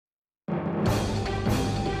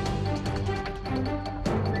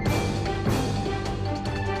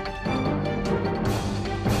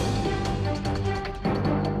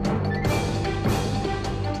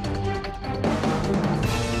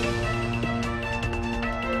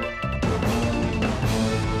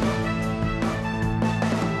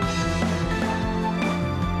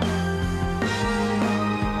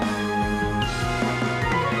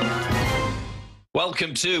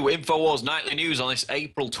Welcome to Infowars Nightly News on this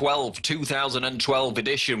April 12, 2012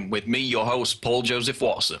 edition with me, your host, Paul Joseph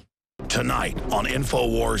Watson. Tonight on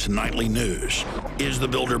Infowars Nightly News, is the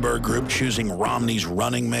Bilderberg Group choosing Romney's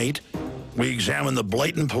running mate? We examine the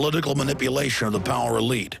blatant political manipulation of the power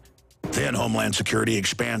elite. Then Homeland Security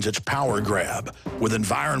expands its power grab with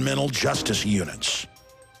environmental justice units.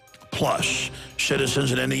 Plus,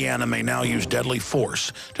 citizens in Indiana may now use deadly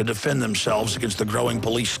force to defend themselves against the growing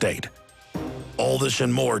police state. All this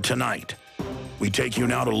and more tonight. We take you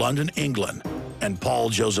now to London, England, and Paul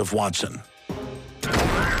Joseph Watson.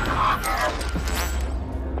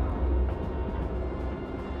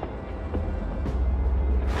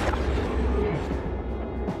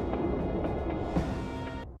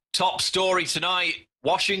 Top story tonight,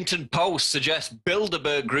 Washington Post suggests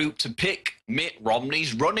Bilderberg Group to pick Mitt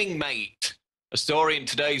Romney's running mate. A story in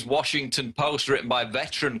today's Washington Post written by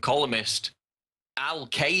veteran columnist Al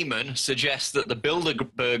Kamen suggests that the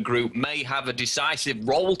Bilderberg Group may have a decisive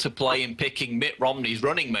role to play in picking Mitt Romney's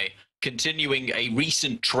running mate, continuing a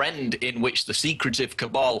recent trend in which the secretive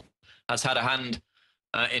cabal has had a hand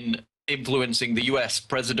in influencing the U.S.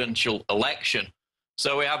 presidential election.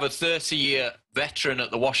 So we have a 30-year veteran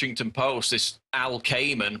at the Washington Post, this Al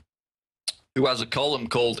Kamen, who has a column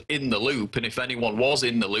called In the Loop. And if anyone was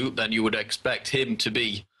in the loop, then you would expect him to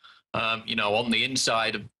be, on the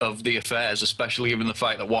inside of the affairs, especially given the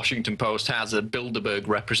fact that Washington Post has a Bilderberg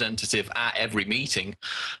representative at every meeting.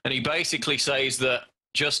 And he basically says that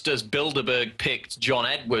just as Bilderberg picked John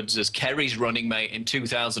Edwards as Kerry's running mate in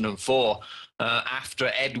 2004,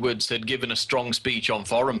 after Edwards had given a strong speech on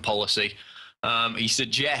foreign policy,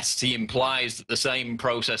 he implies that the same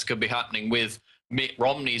process could be happening with Mitt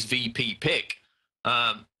Romney's VP pick.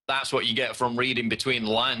 That's what you get from reading between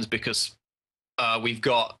the lines, because we've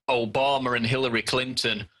got Obama and Hillary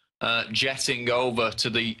Clinton jetting over to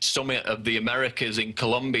the Summit of the Americas in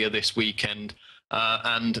Colombia this weekend,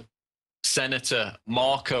 and Senator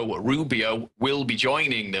Marco Rubio will be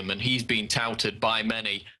joining them, and he's been touted by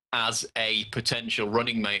many as a potential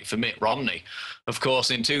running mate for Mitt Romney. Of course,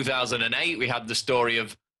 in 2008, we had the story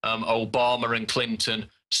of Obama and Clinton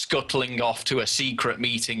scuttling off to a secret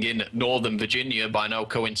meeting in Northern Virginia, by no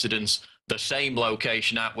coincidence, the same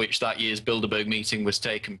location at which that year's Bilderberg meeting was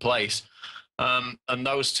taking place. And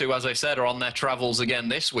those two, as I said, are on their travels again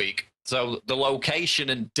this week. So the location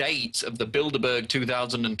and date of the Bilderberg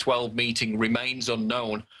 2012 meeting remains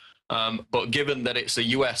unknown. But given that it's a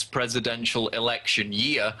U.S. presidential election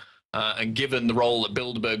year, and given the role that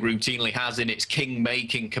Bilderberg routinely has in its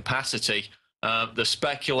king-making capacity, the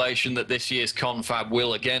speculation that this year's confab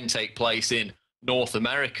will again take place in North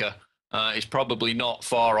America is probably not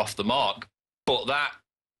far off the mark. But that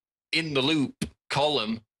In the Loop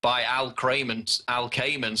column by Al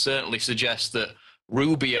Kamen certainly suggests that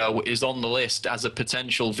Rubio is on the list as a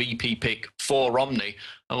potential VP pick for Romney.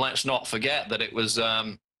 And let's not forget that it was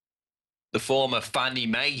the former Fannie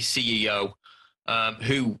Mae CEO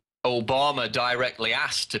who Obama directly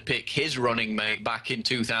asked to pick his running mate back in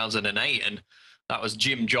 2008, and that was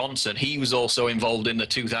Jim Johnson. He was also involved in the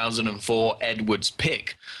 2004 Edwards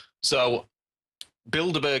pick. So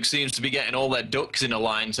Bilderberg seems to be getting all their ducks in a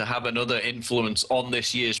line to have another influence on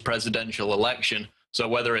this year's presidential election. So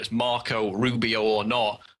whether it's Marco Rubio or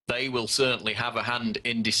not, they will certainly have a hand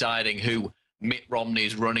in deciding who Mitt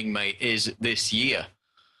Romney's running mate is this year.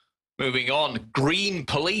 Moving on, Green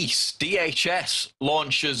Police, DHS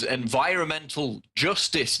launches environmental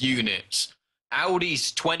justice units.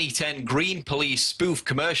 Audi's 2010 Green Police spoof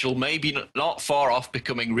commercial may be not far off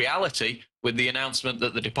becoming reality, with the announcement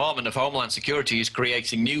that the Department of Homeland Security is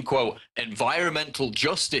creating new, quote, environmental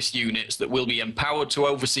justice units that will be empowered to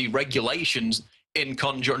oversee regulations in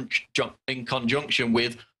conjunction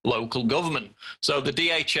with local government. So the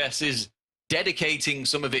DHS is dedicating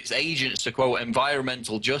some of its agents to, quote,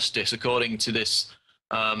 environmental justice, according to this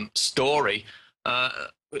story.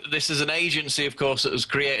 This is an agency, of course, that was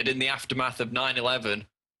created in the aftermath of 9/11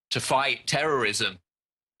 to fight terrorism,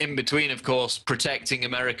 in between, of course, protecting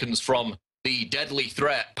Americans from the deadly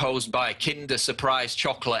threat posed by Kinder Surprise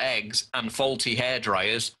chocolate eggs and faulty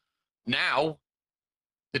hairdryers. Now,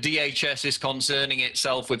 the DHS is concerning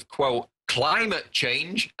itself with, quote, climate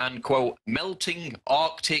change and, quote, melting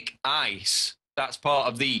Arctic ice. That's part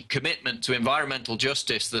of the commitment to environmental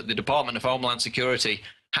justice that the Department of Homeland Security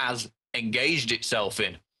has engaged itself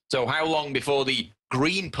in. So how long before the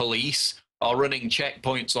Green Police are running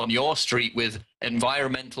checkpoints on your street with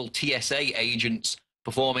environmental TSA agents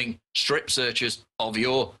performing strip searches of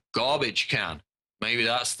your garbage can? Maybe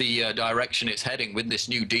that's the direction it's heading with this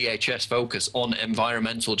new DHS focus on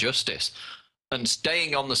environmental justice. And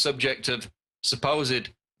staying on the subject of supposed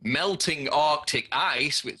melting Arctic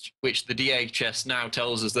ice, which the DHS now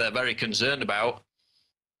tells us they're very concerned about.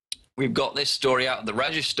 We've got this story out of the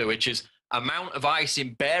Register, which is amount of ice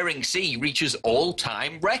in Bering Sea reaches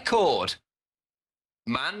all-time record.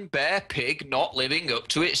 Man, bear, pig not living up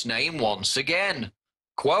to its name once again.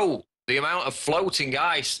 Quote, the amount of floating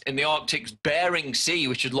ice in the Arctic's Bering Sea,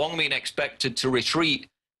 which had long been expected to retreat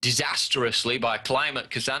disastrously by climate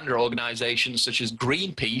Cassandra organizations such as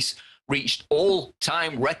Greenpeace, reached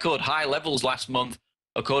all-time record high levels last month,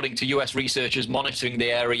 according to US researchers monitoring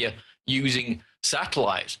the area using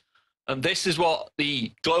satellites. And this is what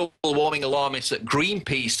the global warming alarmists at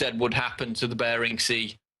Greenpeace said would happen to the Bering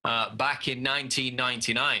Sea back in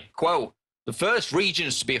 1999. Quote, the first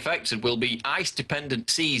regions to be affected will be ice-dependent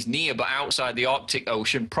seas near but outside the Arctic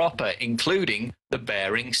Ocean proper, including the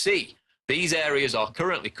Bering Sea. These areas are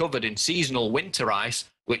currently covered in seasonal winter ice,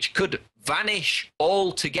 which could vanish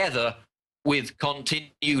altogether with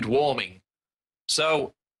continued warming.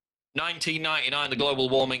 So, 1999, the global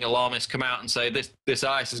warming alarmists come out and say this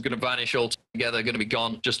ice is going to vanish altogether, going to be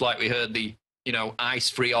gone, just like we heard the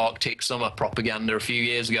ice-free Arctic summer propaganda a few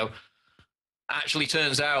years ago. Actually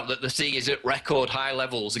turns out that the sea is at record high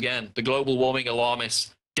levels again. The global warming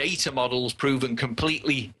alarmists' data models proven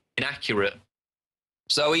completely inaccurate.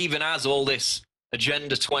 So even as all this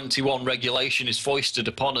Agenda 21 regulation is foisted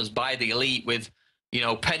upon us by the elite, with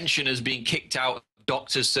pensioners being kicked out of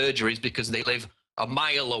doctors' surgeries because they live a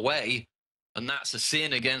mile away, and that's a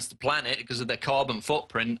sin against the planet because of their carbon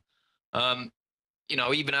footprint.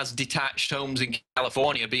 Even as detached homes in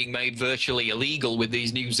California being made virtually illegal with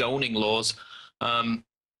these new zoning laws,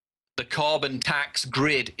 the carbon tax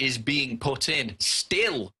grid is being put in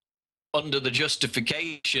still under the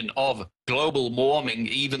justification of global warming,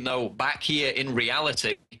 even though back here in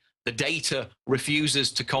reality, the data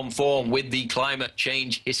refuses to conform with the climate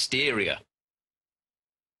change hysteria.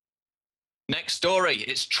 Next story,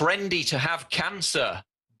 it's trendy to have cancer.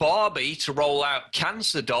 Barbie to roll out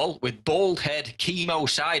cancer doll with bald head chemo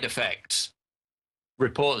side effects.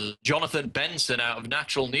 Reporter Jonathan Benson out of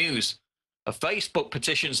Natural News. A Facebook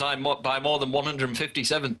petition signed by more than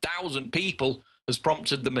 157,000 people has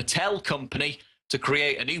prompted the Mattel company to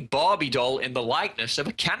create a new Barbie doll in the likeness of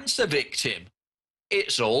a cancer victim.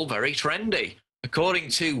 It's all very trendy. According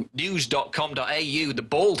to news.com.au, the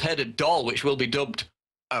bald-headed doll, which will be dubbed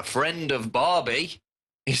A Friend of Barbie,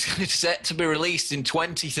 is set to be released in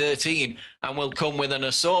 2013 and will come with an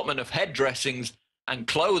assortment of head dressings and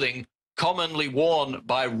clothing commonly worn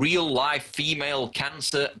by real-life female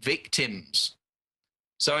cancer victims.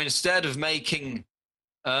 So instead of making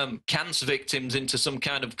cancer victims into some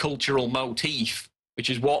kind of cultural motif,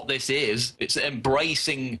 which is what this is, it's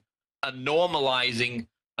embracing and normalizing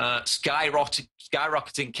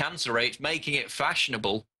skyrocketing cancer rates, making it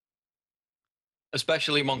fashionable,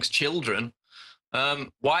 especially amongst children.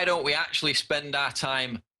 Why don't we actually spend our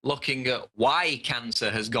time looking at why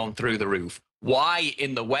cancer has gone through the roof? Why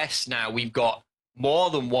in the West now we've got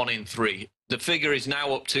more than 1 in 3? The figure is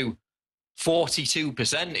now up to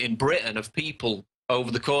 42% in Britain of people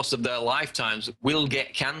over the course of their lifetimes will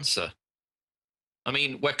get cancer. I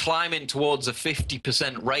mean, we're climbing towards a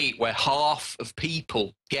 50% rate where half of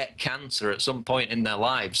people get cancer at some point in their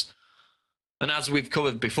lives. And as we've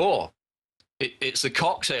covered before, it's a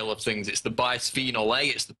cocktail of things. It's the bisphenol A,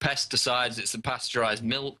 it's the pesticides, it's the pasteurized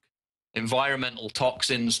milk, environmental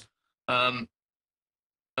toxins. And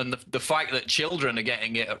the fact that children are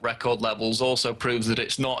getting it at record levels also proves that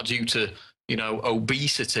it's not due to,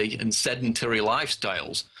 obesity and sedentary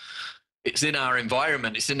lifestyles. It's in our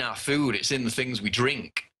environment, it's in our food, it's in the things we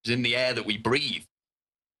drink, it's in the air that we breathe.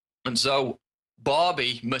 And so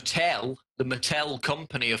Barbie, Mattel, the Mattel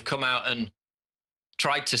company, have come out and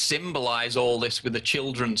tried to symbolize all this with a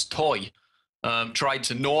children's toy, tried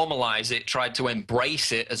to normalize it, tried to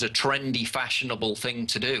embrace it as a trendy, fashionable thing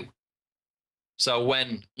to do. So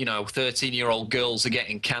when, 13-year-old girls are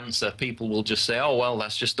getting cancer, people will just say, oh, well,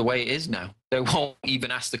 that's just the way it is now. They won't even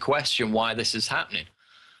ask the question why this is happening.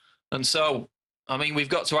 And so, I mean, we've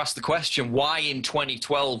got to ask the question, why in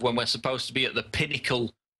 2012, when we're supposed to be at the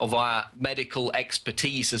pinnacle of our medical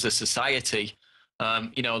expertise as a society,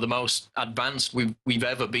 the most advanced we've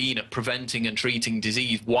ever been at preventing and treating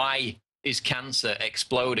disease, why is cancer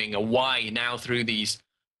exploding? And why now through these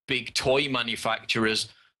big toy manufacturers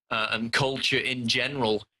and culture in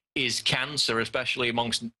general is cancer, especially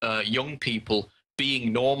amongst young people,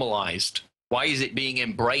 being normalized? Why is it being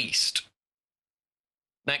embraced?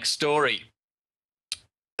 Next story.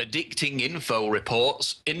 Addicting Info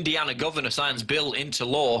reports Indiana governor signs bill into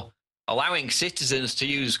law allowing citizens to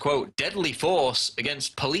use, quote, deadly force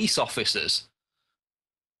against police officers.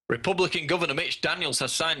 Republican Governor Mitch Daniels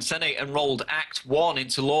has signed Senate-enrolled Act 1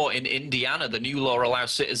 into law in Indiana. The new law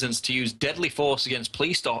allows citizens to use deadly force against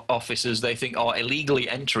police officers they think are illegally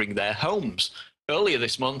entering their homes. Earlier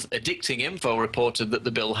this month, Addicting Info reported that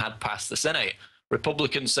the bill had passed the Senate.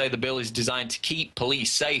 Republicans say the bill is designed to keep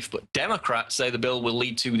police safe, but Democrats say the bill will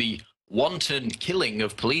lead to the wanton killing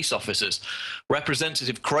of police officers.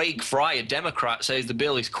 Representative Craig Fry, a Democrat, says the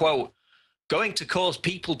bill is, quote, going to cause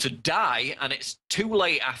people to die, and it's too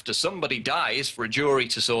late after somebody dies for a jury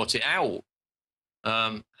to sort it out.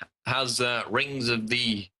 Has rings of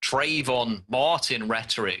the Trayvon Martin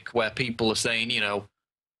rhetoric, where people are saying, you know,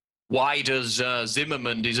 why does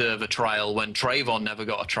Zimmerman deserve a trial when Trayvon never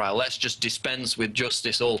got a trial? Let's just dispense with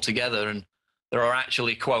justice altogether. And there are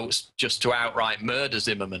actually quotes just to outright murder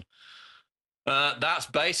Zimmerman. That's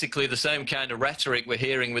basically the same kind of rhetoric we're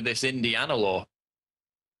hearing with this Indiana law.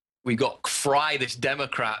 We got Fry, this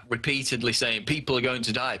Democrat, repeatedly saying people are going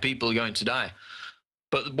to die, people are going to die.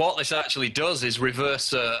 But what this actually does is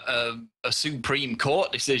reverse a Supreme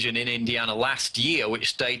Court decision in Indiana last year, which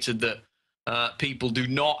stated that people do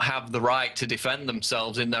not have the right to defend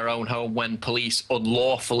themselves in their own home when police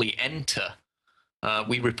unlawfully enter.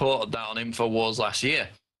 We reported that on Infowars last year.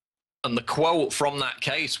 And the quote from that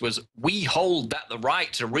case was, we hold that the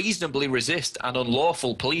right to reasonably resist an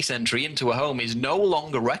unlawful police entry into a home is no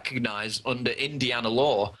longer recognized under Indiana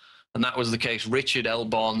law. And that was the case Richard L.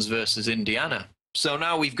 Barnes versus Indiana. So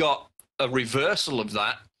now we've got a reversal of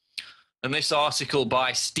that. And this article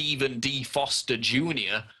by Stephen D. Foster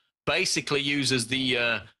Jr. basically uses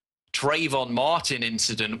the Trayvon Martin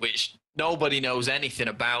incident, which nobody knows anything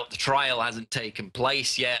about. The trial hasn't taken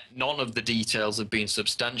place yet. None of the details have been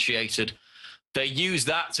substantiated. They use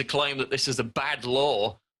that to claim that this is a bad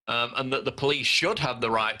law and that the police should have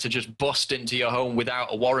the right to just bust into your home without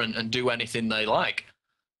a warrant and do anything they like.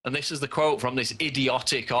 And this is the quote from this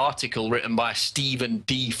idiotic article written by Stephen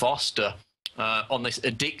D. Foster on this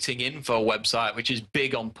Addicting Info website, which is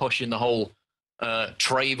big on pushing the whole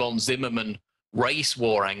Trayvon Zimmerman race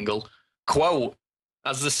war angle. Quote,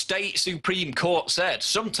 as the state Supreme Court said,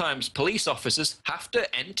 sometimes police officers have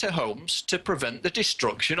to enter homes to prevent the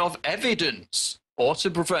destruction of evidence or to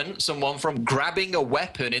prevent someone from grabbing a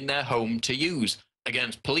weapon in their home to use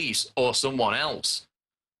against police or someone else.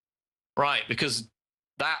 Right, because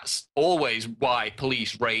that's always why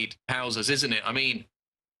police raid houses, isn't it? I mean,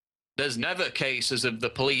 there's never cases of the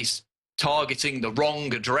police targeting the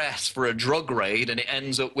wrong address for a drug raid and it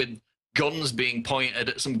ends up with guns being pointed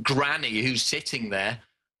at some granny who's sitting there.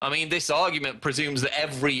 I mean, this argument presumes that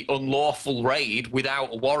every unlawful raid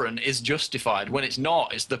without a warrant is justified, when it's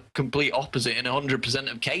not. It's the complete opposite in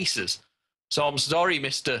 100% of cases. So I'm sorry,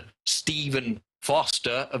 Mr. Stephen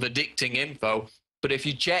Foster of Addicting Info, but if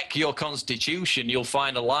you check your constitution, you'll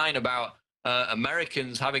find a line about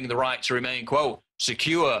Americans having the right to remain, quote,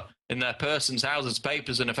 secure in their persons, houses,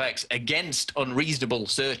 papers, and effects against unreasonable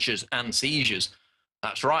searches and seizures.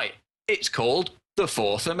 That's right. It's called the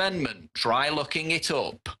Fourth Amendment. Try looking it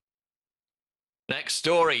up. Next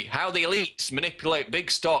story, how the elites manipulate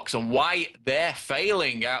big stocks and why they're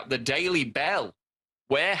failing out the Daily Bell.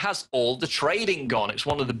 Where has all the trading gone? It's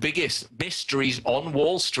one of the biggest mysteries on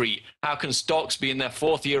Wall Street. How can stocks be in their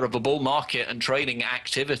fourth year of a bull market and trading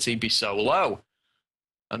activity be so low?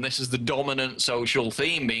 And this is the dominant social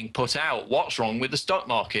theme being put out. What's wrong with the stock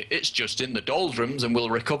market? It's just in the doldrums and will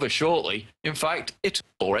recover shortly. In fact, it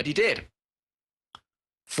already did.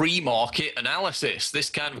 Free market analysis. This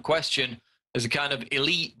kind of question is a kind of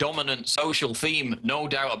elite dominant social theme, no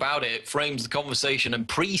doubt about it. It frames the conversation and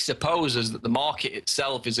presupposes that the market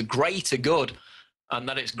itself is a greater good and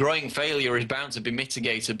that its growing failure is bound to be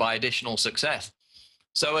mitigated by additional success.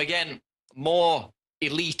 So again, more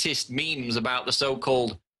elitist memes about the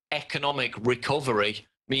so-called economic recovery.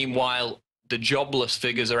 Meanwhile, the jobless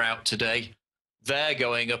figures are out today. They're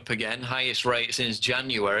going up again, highest rate since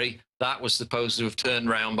January. That was supposed to have turned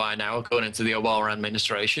around by now, according to the Obama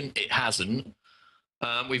administration. It hasn't.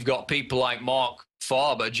 We've got people like Mark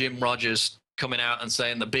Farber, Jim Rogers, coming out and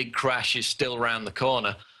saying the big crash is still around the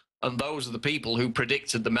corner. And those are the people who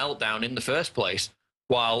predicted the meltdown in the first place,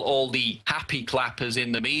 while all the happy clappers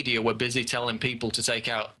in the media were busy telling people to take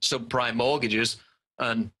out subprime mortgages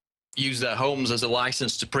and use their homes as a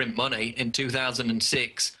license to print money in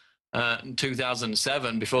 2006 and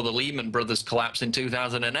 2007 before the Lehman Brothers collapsed in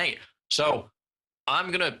 2008. So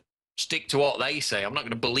I'm going to stick to what they say. I'm not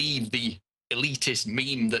going to believe the elitist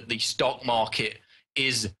meme that the stock market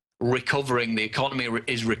is recovering, the economy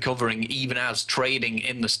is recovering, even as trading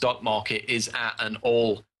in the stock market is at an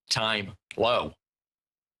all-time low.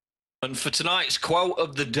 And for tonight's quote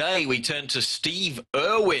of the day, we turn to Steve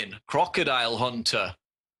Irwin, crocodile hunter.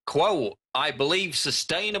 Quote, I believe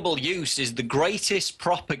sustainable use is the greatest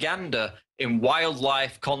propaganda in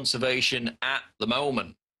wildlife conservation at the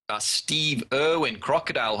moment. That's Steve Irwin,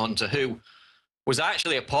 crocodile hunter, who was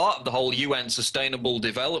actually a part of the whole UN Sustainable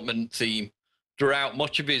Development theme throughout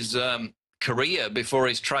much of his career before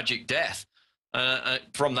his tragic death.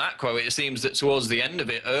 From that quote, it seems that towards the end of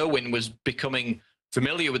it, Irwin was becoming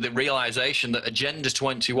familiar with the realization that Agenda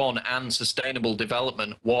 21 and sustainable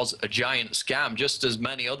development was a giant scam, just as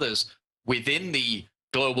many others within the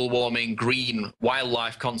global warming, green,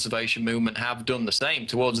 wildlife conservation movement have done the same.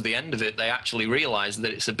 Towards the end of it, they actually realized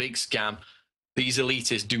that it's a big scam. These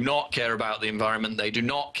elitists do not care about the environment. They do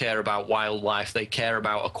not care about wildlife. They care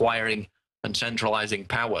about acquiring and centralizing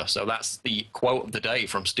power. So that's the quote of the day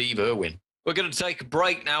from Steve Irwin. We're going to take a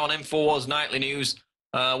break now on Infowars Nightly News.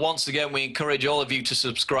 Once again, we encourage all of you to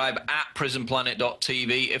subscribe at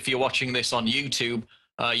prisonplanet.tv. If you're watching this on YouTube,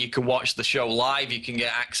 you can watch the show live. You can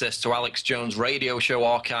get access to Alex Jones' radio show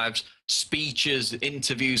archives, speeches,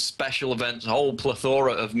 interviews, special events, a whole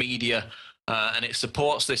plethora of media, and it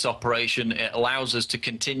supports this operation. It allows us to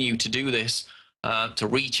continue to do this, to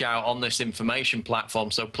reach out on this information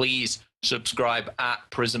platform. So please subscribe at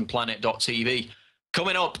prisonplanet.tv.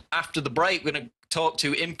 Coming up after the break, we're going to talk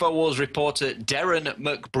to Infowars reporter Darren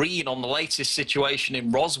McBreen on the latest situation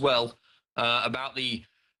in Roswell, about the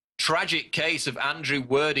tragic case of Andrew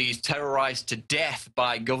Wordies terrorized to death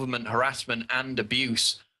by government harassment and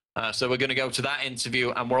abuse. So we're going to go to that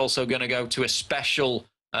interview, and we're also going to go to a special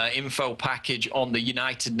info package on the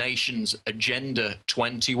United Nations Agenda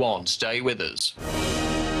 21. Stay with us.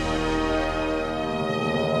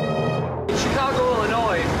 In Chicago,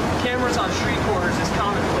 Illinois, cameras on street corners is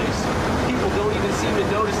commonplace. People don't even seem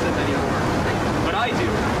to notice them anymore. But I do.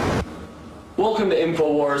 Welcome to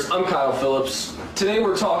Infowars. I'm Kyle Phillips. Today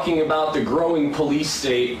we're talking about the growing police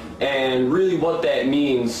state and really what that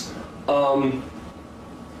means.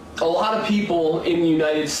 A lot of people in the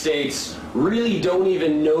United States really don't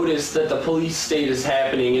even notice that the police state is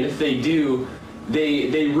happening, and if they do,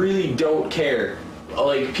 they really don't care.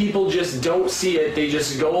 Like, people just don't see it. They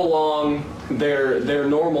just go along their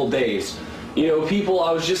normal days. You know,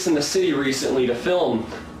 I was just in the city recently to film,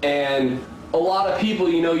 and a lot of people,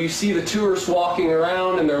 you know, you see the tourists walking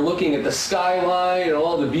around and they're looking at the skyline and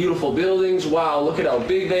all the beautiful buildings. Wow, look at how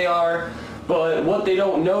big they are. But what they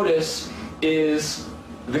don't notice is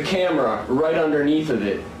the camera right underneath of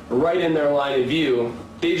it, right in their line of view.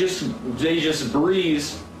 They just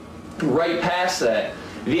breeze right past that.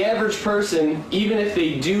 The average person, even if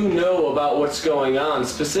they do know about what's going on,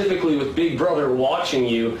 specifically with Big Brother watching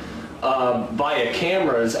you via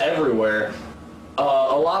cameras everywhere, a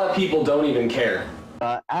lot of people don't even care.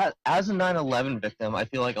 As a 9/11 victim, I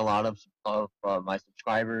feel like a lot of my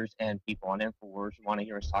subscribers and people on Infowars want to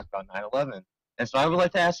hear us talk about 9/11. And so I would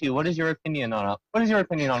like to ask you, what is your opinion on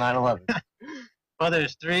 9/11? Well,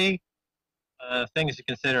 there's three things to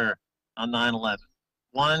consider on 9/11.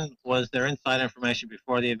 One, was there inside information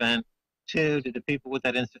before the event? Two, did the people with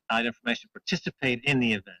that inside information participate in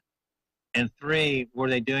the event? And three, were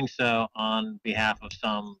they doing so on behalf of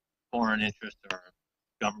some foreign interest or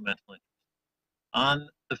governmental interest? On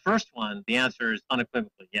the first one, the answer is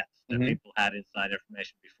unequivocally yes, that people had inside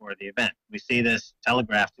information before the event. We see this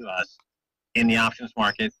telegraphed to us in the options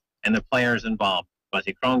market and the players involved.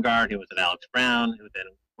 Buzzy Krongard, who was at Alex Brown, who then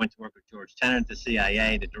went to work with George Tenet at the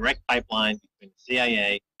CIA, the direct pipeline between the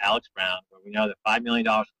CIA, Alex Brown, where we know that $5 million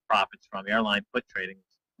of profits from airline put trading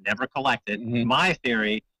was never collected. My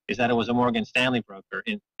theory is that it was a Morgan Stanley broker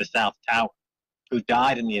in the South Tower who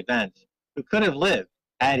died in the event, who could have lived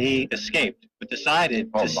had he escaped, but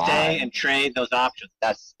decided to stay and trade those options.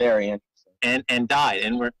 That's very interesting. And died.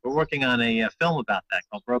 And we're working on a film about that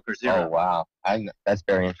called Broker Zero. Oh, wow. That's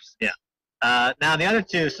very interesting. Yeah. Now, the other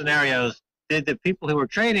two scenarios, did the people who were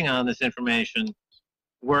trading on this information,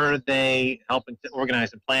 were they helping to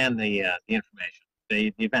organize and plan the information,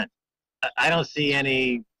 the event? I don't see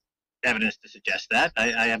any evidence to suggest that.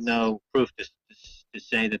 I have no proof to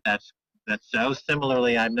say that that's so.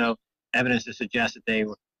 Similarly, I have no evidence to suggest that they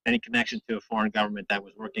were any connection to a foreign government that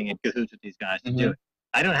was working in cahoots with these guys to do it.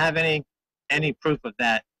 I don't have any proof of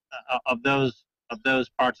that, of those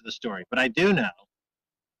parts of the story. But I do know,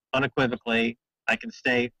 unequivocally, I can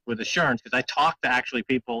state with assurance, because I talked to actually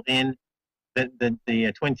people in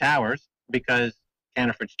the Twin Towers, because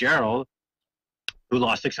Cantor Fitzgerald, who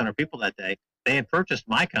lost 600 people that day, they had purchased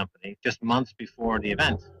my company just months before the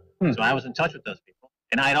event. So I was in touch with those people.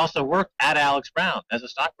 And I had also worked at Alex Brown as a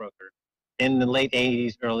stockbroker in the late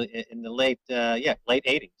 80s, late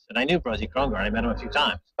 80s. And I knew Buzzy Krongard. I met him a few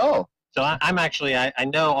times. Oh. So I'm actually, I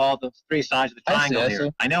know all the three sides of the triangle here.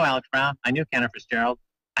 I know Alex Brown. I knew Cantor Fitzgerald.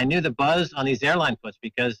 I knew the buzz on these airline puts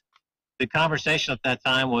because the conversation at that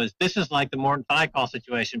time was, this is like the Morton Thigh call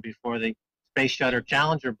situation before the Space Shuttle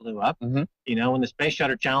Challenger blew up. Mm-hmm. You know, when the Space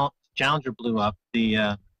Shuttle Challenger blew up,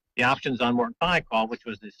 the options on Morton Thigh call, which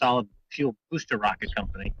was the solid fuel booster rocket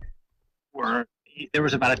company, there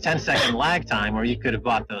was about a 10-second lag time where you could have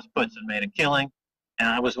bought those puts and made a killing. And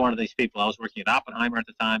I was one of these people. I was working at Oppenheimer at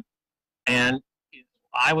the time. And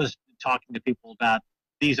I was talking to people about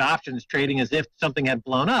these options trading as if something had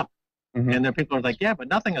blown up. Mm-hmm. And there people are like, yeah, but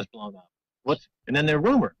nothing has blown up. And then they're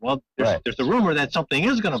rumored. Well, there's a rumor that something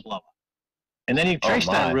is going to blow up. And then you trace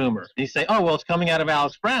that rumor. And you say, oh, well, it's coming out of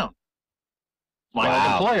Alex Brown, my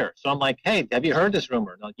old employer. So I'm like, hey, have you heard this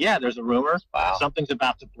rumor? Like, yeah, there's a rumor. Wow. Something's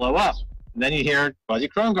about to blow up. And then you hear Buzzy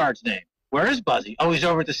Krongard's name. Where is Buzzy? Oh, he's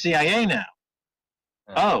over at the CIA now.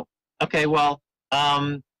 Oh, okay. Well,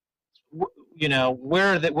 you know,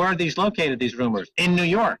 where are these located, these rumors? In New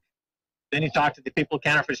York. Then you talk to the people at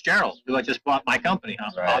Cantor Fitzgerald, who had just bought my company,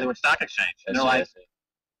 Hollywood Stock Exchange. And they're like,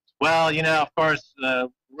 well, you know, of course,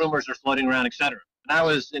 rumors are floating around, et cetera. And I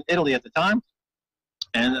was in Italy at the time.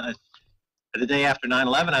 And the day after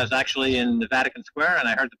 9/11, I was actually in the Vatican Square, and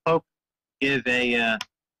I heard the Pope give a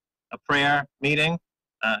prayer meeting.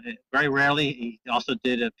 Very rarely, he also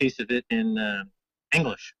did a piece of it in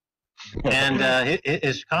English. And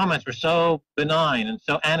his comments were so benign and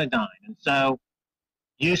so anodyne and so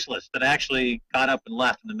useless that I actually got up and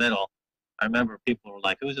left in the middle. I remember people were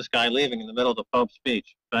like, who's this guy leaving in the middle of the Pope's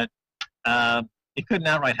speech? But he couldn't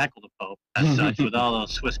outright heckle the Pope as such with all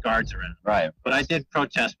those Swiss guards around. Right. But I did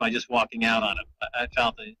protest by just walking out on him. I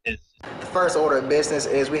felt that it's... The first order of business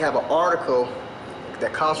is we have an article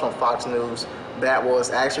that comes from Fox News that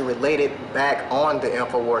was actually related back on the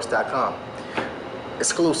Infowars.com.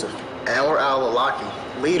 Exclusive. Anwar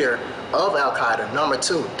al-Awlaki, leader of Al-Qaeda,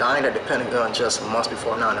 #2, died at the Pentagon just months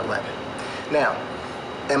before 9/11. Now,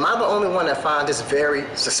 am I the only one that finds this very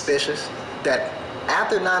suspicious? That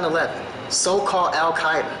after 9/11, so-called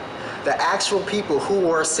Al-Qaeda, the actual people who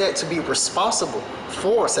were said to be responsible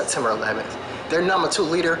for September 11th, their #2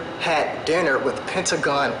 leader had dinner with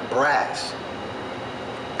Pentagon brass.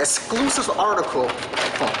 Exclusive article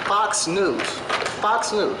from Fox News.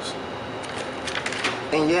 Fox News.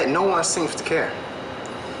 And yet no one seems to care.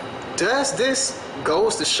 Does this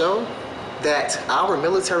goes to show that our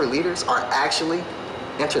military leaders are actually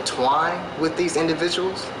intertwined with these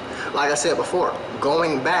individuals? Like I said before,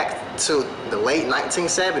 going back to the late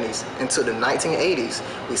 1970s into the 1980s,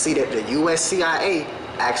 we see that the US CIA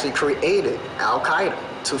actually created Al-Qaeda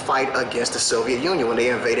to fight against the Soviet Union when they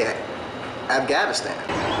invaded Afghanistan.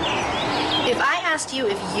 If I asked you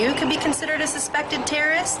if you could be considered a suspected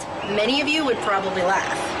terrorist, many of you would probably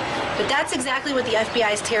laugh. But that's exactly what the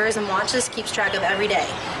FBI's terrorism watch list keeps track of every day,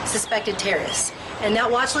 suspected terrorists. And that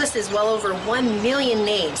watch list is well over 1 million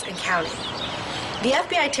names and counting. The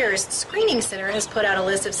FBI Terrorist Screening Center has put out a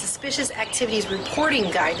list of suspicious activities reporting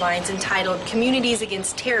guidelines entitled Communities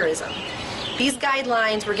Against Terrorism. These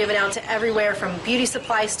guidelines were given out to everywhere from beauty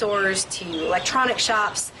supply stores to electronic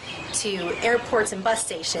shops to airports and bus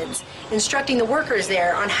stations, instructing the workers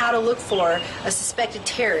there on how to look for a suspected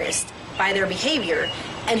terrorist by their behavior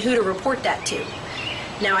and who to report that to.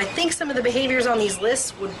 Now, I think some of the behaviors on these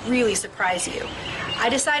lists would really surprise you. I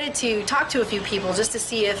decided to talk to a few people just to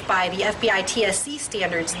see if by the FBI TSC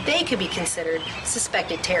standards they could be considered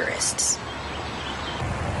suspected terrorists.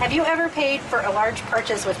 Have you ever paid for a large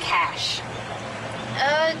purchase with cash?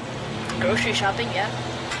 Grocery shopping, yeah.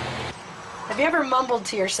 Have you ever mumbled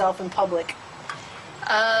to yourself in public?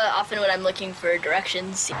 Often when I'm looking for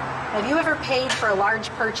directions. Have you ever paid for a large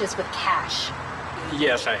purchase with cash?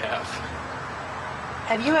 Yes, I have.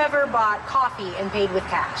 Have you ever bought coffee and paid with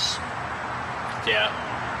cash? Yeah.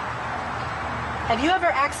 Have you ever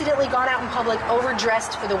accidentally gone out in public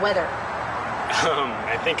overdressed for the weather?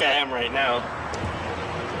 I think I am right now.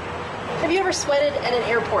 Have you ever sweated at an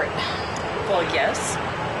airport? Well, yes.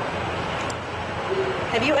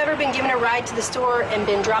 Have you ever been given a ride to the store and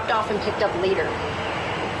been dropped off and picked up later?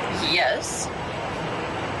 Yes.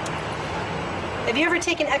 Have you ever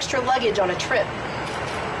taken extra luggage on a trip?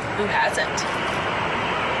 Who hasn't?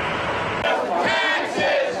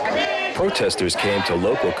 Protesters came to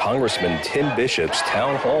local Congressman Tim Bishop's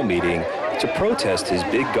town hall meeting to protest his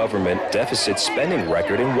big government deficit spending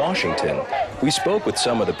record in Washington. We spoke with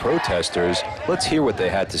some of the protesters. Let's hear what they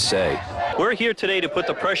had to say. We're here today to put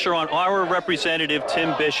the pressure on our representative,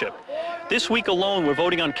 Tim Bishop. This week alone, we're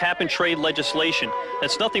voting on cap and trade legislation.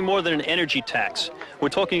 That's nothing more than an energy tax. We're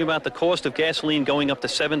talking about the cost of gasoline going up to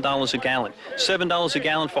 $7 a gallon, $7 a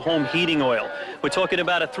gallon for home heating oil. We're talking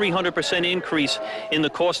about a 300% increase in the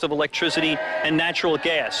cost of electricity and natural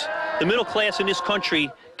gas. The middle class in this country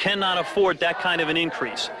cannot afford that kind of an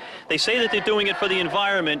increase. They say that they're doing it for the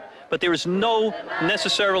environment, but there is no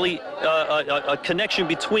necessarily a connection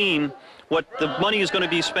between what the money is going to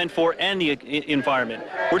be spent for and the environment.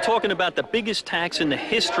 We're talking about the biggest tax in the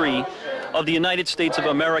history of the United States of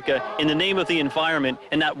America in the name of the environment,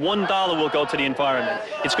 and not $1 will go to the environment.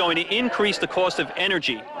 It's going to increase the cost of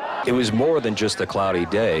energy. It was more than just a cloudy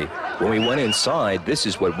day. When we went inside, this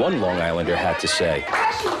is what one Long Islander had to say.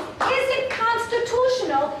 Is it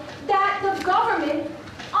constitutional that the government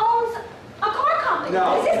owns a car company?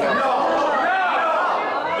 No. Is this constitutional?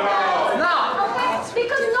 No. Okay,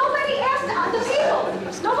 because nobody asked the people.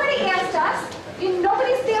 Nobody asked us.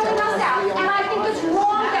 Nobody's bailing us out. And I think it's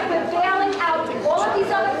wrong that we're bailing out all of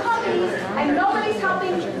these other companies and nobody's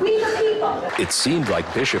helping we the people. It seemed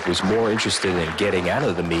like Bishop was more interested in getting out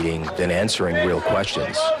of the meeting than answering real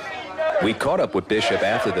questions. We caught up with Bishop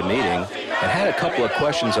after the meeting and had a couple of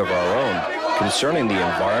questions of our own concerning the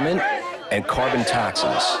environment and carbon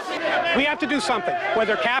taxes. We have to do something.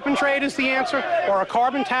 Whether cap and trade is the answer or a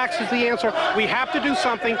carbon tax is the answer, we have to do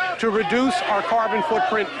something to reduce our carbon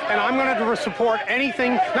footprint. And I'm going to support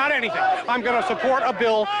anything, not anything, I'm going to support a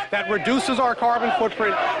bill that reduces our carbon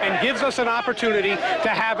footprint and gives us an opportunity to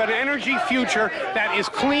have an energy future that is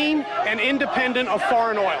clean and independent of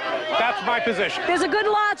foreign oil. That's my position. There's a good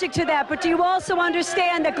logic to that, but do you also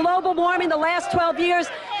understand that global warming, the last 12 years,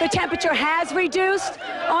 the temperature has reduced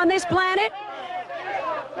on this planet?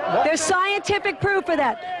 There's scientific proof of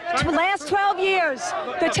that. Last 12 years,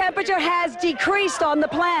 the temperature has decreased on the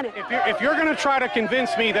planet. If you're going to try to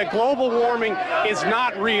convince me that global warming is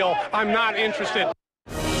not real, I'm not interested.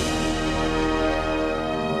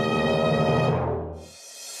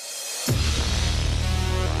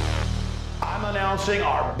 I'm announcing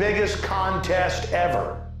our biggest contest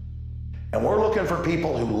ever. And we're looking for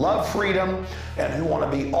people who love freedom and who want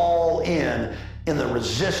to be all in the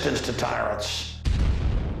resistance to tyrants.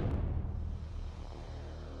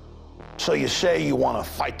 So you say you want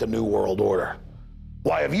to fight the New World Order.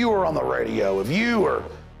 Why, if you were on the radio, if you were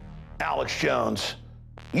Alex Jones,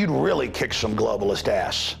 you'd really kick some globalist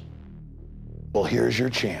ass. Well, here's your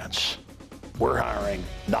chance. We're hiring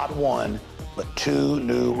not one, but 2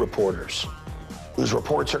 new reporters whose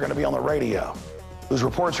reports are going to be on the radio, whose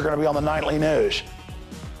reports are going to be on the nightly news,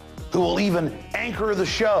 who will even anchor the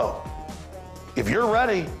show. If you're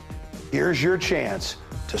ready, here's your chance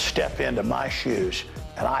to step into my shoes,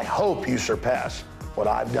 and I hope you surpass what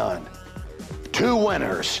I've done. 2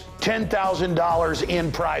 winners, $10,000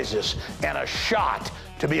 in prizes, and a shot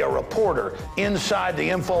to be a reporter inside the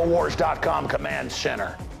Infowars.com command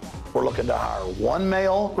center. We're looking to hire 1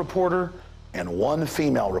 male reporter and 1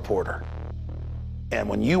 female reporter. And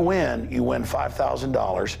when you win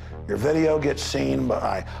 $5,000. Your video gets seen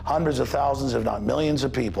by hundreds of thousands, if not millions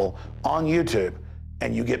of people on YouTube,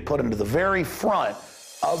 and you get put into the very front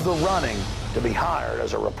of the running to be hired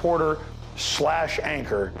as a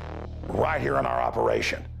reporter/anchor right here in our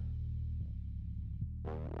operation.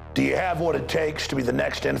 Do you have what it takes to be the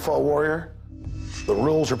next Info Warrior? The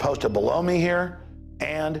rules are posted below me here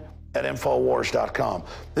and at Infowars.com.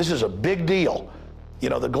 This is a big deal. You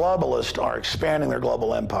know, the globalists are expanding their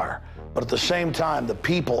global empire, but at the same time, the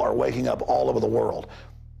people are waking up all over the world.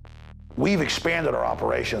 We've expanded our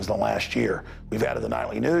operations in the last year. We've added the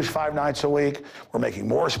nightly news 5 nights a week. We're making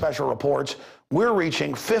more special reports. We're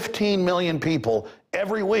reaching 15 million people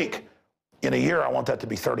every week. In a year, I want that to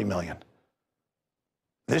be 30 million.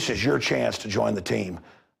 This is your chance to join the team.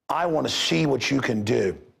 I want to see what you can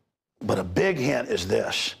do. But a big hint is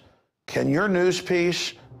this. Can your news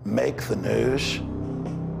piece make the news?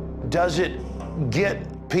 Does it get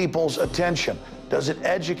people's attention? Does it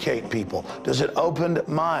educate people? Does it open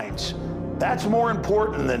minds? That's more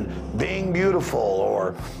important than being beautiful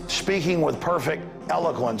or speaking with perfect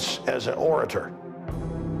eloquence as an orator.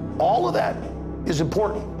 All of that is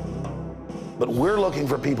important. But we're looking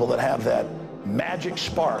for people that have that magic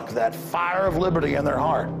spark, that fire of liberty in their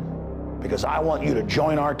heart, because I want you to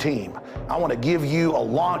join our team. I want to give you a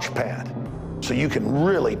launch pad so you can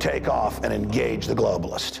really take off and engage the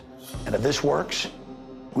globalist. And if this works,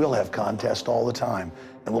 we'll have contests all the time,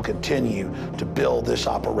 and we'll continue to build this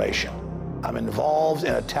operation. I'm involved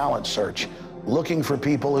in a talent search, looking for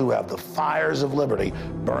people who have the fires of liberty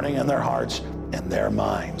burning in their hearts and their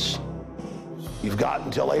minds. You've got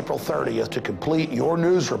until April 30th to complete your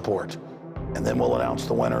news report, and then we'll announce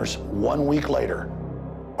the winners 1 week later.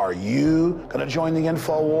 Are you going to join the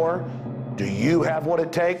Info War? Do you have what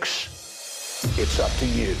it takes? It's up to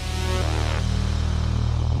you.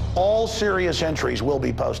 All serious entries will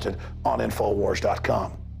be posted on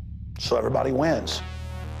Infowars.com. So everybody wins.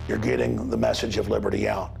 You're getting the message of liberty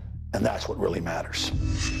out, And that's what really matters.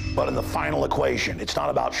 But in the final equation, it's not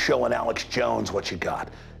about showing Alex Jones what you got.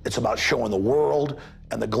 It's about showing the world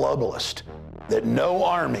and the globalist that no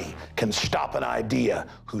army can stop an idea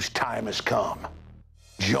whose time has come.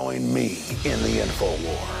 Join me in the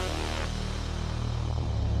Infowar.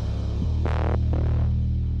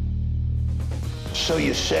 So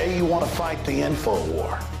you say you want to fight the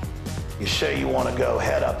Infowar. You say you want to go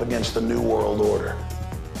head up against the New World Order.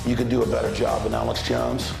 You can do a better job than Alex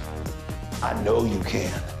Jones? I know you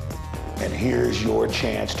can. And here's your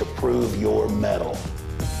chance to prove your mettle.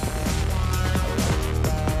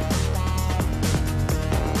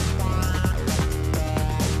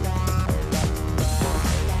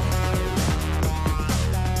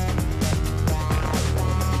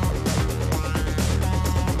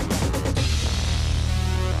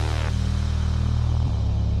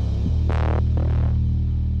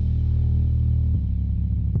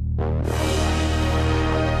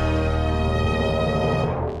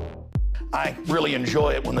 I really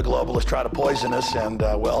enjoy it when the globalists try to poison us, and,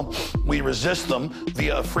 well, we resist them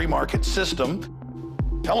via a free market system.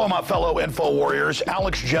 Hello, my fellow Info Warriors.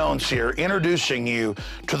 Alex Jones here, introducing you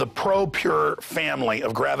to the ProPure family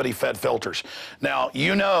of gravity-fed filters. Now,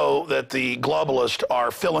 you know that the globalists are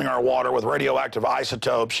filling our water with radioactive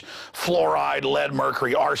isotopes, fluoride, lead,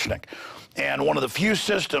 mercury, arsenic. And one of the few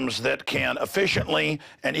systems that can efficiently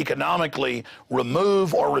and economically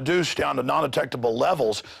remove or reduce down to non-detectable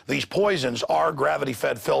levels these poisons are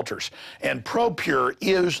gravity-fed filters. And ProPure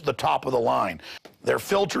is the top of the line. Their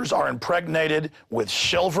filters are impregnated with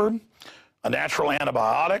silver, a natural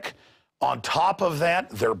antibiotic. On top of that,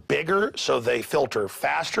 they're bigger, so they filter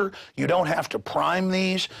faster. You don't have to prime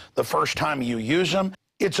these the first time you use them.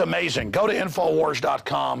 It's amazing. Go to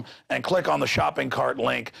Infowars.com and click on the shopping cart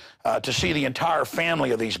link to see the entire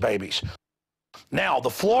family of these babies. Now, the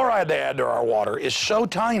fluoride they add to our water is so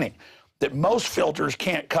tiny that most filters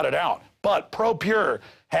can't cut it out. But ProPure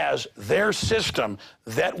has their system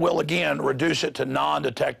that will, again, reduce it to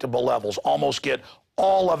non-detectable levels, almost get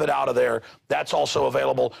all of it out of there. That's also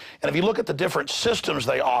available. And if you look at the different systems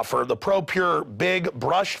they offer, the ProPure Big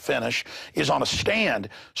Brush Finish is on a stand,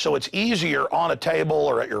 so it's easier on a table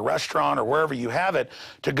or at your restaurant or wherever you have it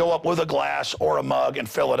to go up with a glass or a mug and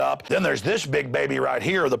fill it up. Then there's this big baby right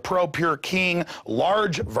here, the ProPure King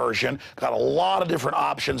large version. Got a lot of different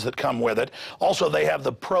options that come with it. Also, they have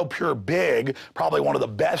the ProPure Big, probably one of the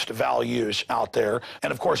best values out there.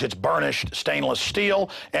 And of course, it's burnished stainless steel.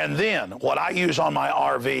 And then what I use on my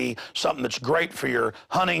RV, something that's great for your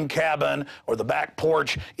hunting cabin or the back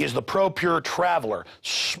porch, is the ProPure Traveler.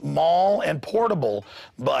 Small and portable,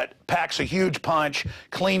 but packs a huge punch,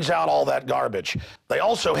 cleans out all that garbage. They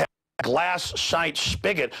also have a glass sight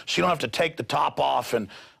spigot, so you don't have to take the top off and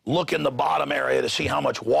look in the bottom area to see how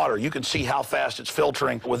much water. You can see how fast it's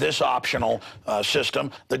filtering with this optional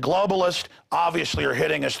system. The globalists obviously are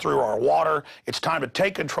hitting us through our water. It's time to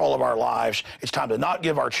take control of our lives. It's time to not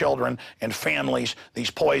give our children and families these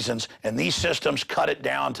poisons, and these systems cut it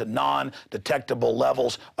down to non-detectable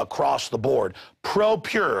levels across the board.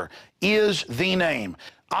 ProPure is the name.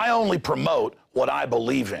 I only promote what I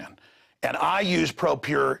believe in. And I use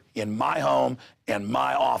ProPure in my home and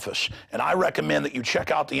my office. And I recommend that you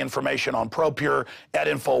check out the information on ProPure at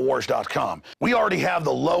Infowars.com. We already have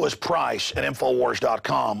the lowest price at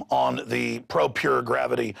Infowars.com on the ProPure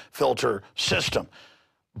gravity filter system.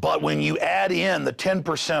 But when you add in the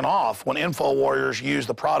 10% off when InfoWarriors use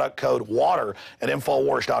the product code WATER at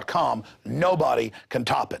Infowars.com, nobody can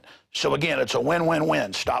top it. So again, it's a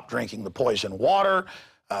win-win-win. Stop drinking the poison water.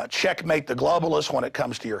 Checkmate the globalists when it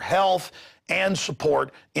comes to your health, and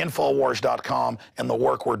support Infowars.com and the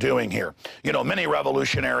work we're doing here. You know, many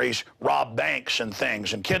revolutionaries rob banks and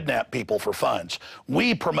things and kidnap people for funds.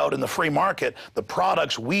 We promote in the free market the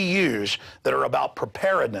products we use that are about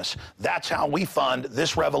preparedness. That's how we fund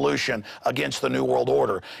this revolution against the New World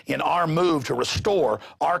Order in our move to restore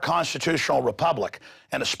our constitutional republic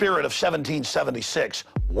and a spirit of 1776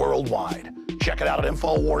 worldwide. Check it out at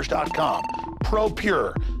Infowars.com.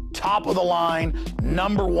 ProPure, top of the line,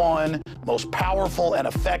 #1, most powerful and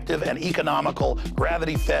effective and economical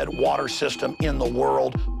gravity-fed water system in the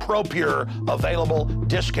world. ProPure, available,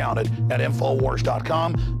 discounted at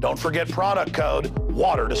Infowars.com. Don't forget product code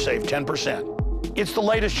WATER to save 10%. It's the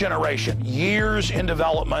latest generation, years in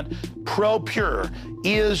development. ProPure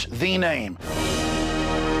is the name.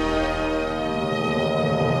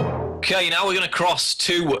 Okay, now we're going to cross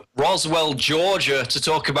to Roswell, Georgia to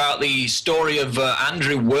talk about the story of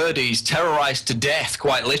Andrew Wordy's terrorized to death,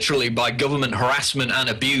 quite literally, by government harassment and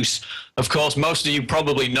abuse. Of course, most of you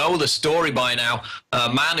probably know the story by now.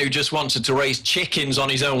 A man who just wanted to raise chickens on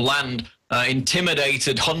his own land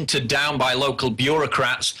intimidated, hunted down by local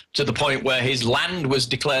bureaucrats to the point where his land was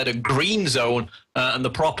declared a green zone and the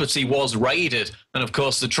property was raided. And of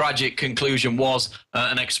course, the tragic conclusion was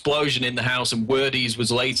an explosion in the house, and Wordies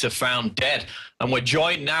was later found dead. And we're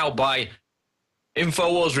joined now by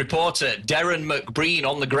Infowars reporter Darren McBreen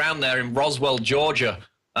on the ground there in Roswell, Georgia.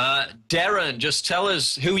 Darren, just tell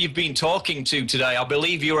us who you've been talking to today. I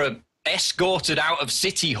believe you were escorted out of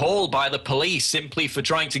City Hall by the police simply for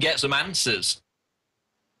trying to get some answers.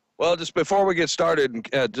 Well, just before we get started,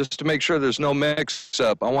 just to make sure there's no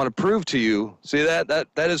mix-up, I want to prove to you, see that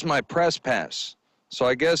is my press pass. So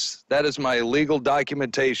I guess that is my legal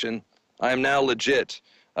documentation. I am now legit.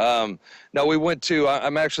 Now we went to,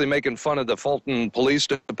 I'm actually making fun of the Fulton Police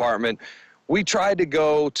Department. We tried to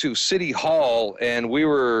go to City Hall and we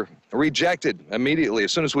were rejected immediately.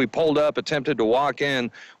 As soon as we pulled up, attempted to walk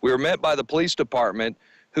in, we were met by the police department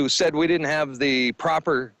who said we didn't have the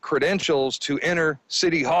proper credentials to enter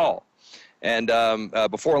City Hall. And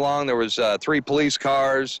before long, there was 3 police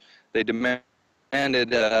cars. They demanded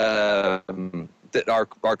our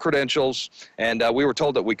credentials, and we were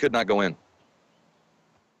told that we could not go in.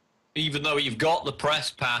 Even though you've got the press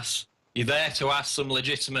pass, you're there to ask some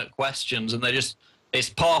legitimate questions, and it's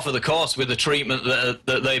par for the course with the treatment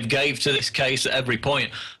that they've gave to this case at every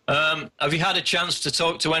point. Have you had a chance to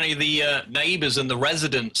talk to any of the neighbors and the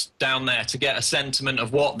residents down there to get a sentiment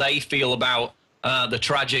of what they feel about the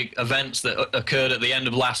tragic events that occurred at the end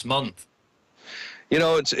of last month? You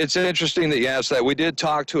know, it's interesting that you asked that. We did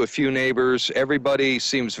talk to a few neighbors. Everybody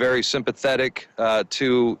seems very sympathetic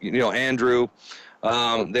to, Andrew.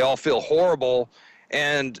 They all feel horrible.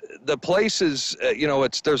 And the place is,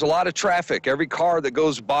 there's a lot of traffic. Every car that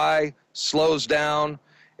goes by slows down.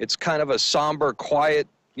 It's kind of a somber, quiet,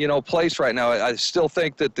 place right now. I still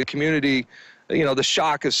think that the community, the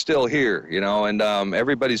shock is still here, and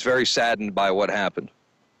everybody's very saddened by what happened.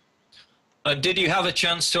 Did you have a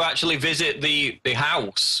chance to actually visit the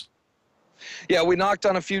house? Yeah, we knocked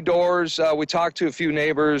on a few doors. We talked to a few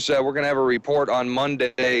neighbors. We're going to have a report on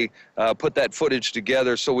Monday, put that footage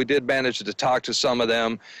together. So we did manage to talk to some of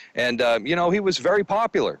them. And, he was very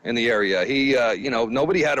popular in the area. He,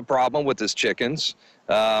 nobody had a problem with his chickens.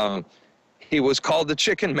 He was called the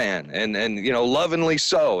Chicken Man, and lovingly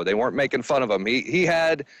so. They weren't making fun of him. He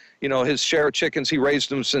had, his share of chickens. He raised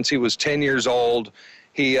them since he was 10 years old.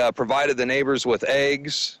 He provided the neighbors with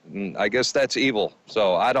eggs. I guess that's evil.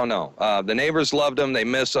 So I don't know. The neighbors loved him. They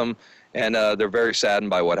miss him. And they're very saddened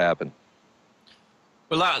by what happened.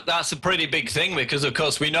 Well, that's a pretty big thing because, of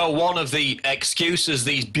course, we know one of the excuses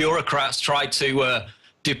these bureaucrats tried to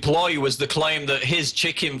deploy was the claim that his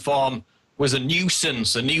chicken farm was a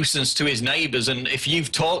nuisance to his neighbors. And if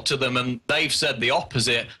you've talked to them and they've said the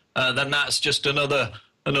opposite, then that's just another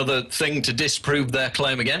thing to disprove their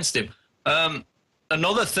claim against him.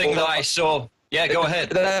 Another thing that I saw... Yeah, go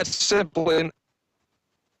ahead. That's simply...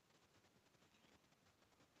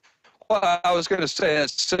 Well, I was going to say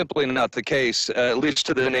that's simply not the case, at least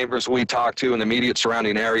to the neighbors we talked to in the immediate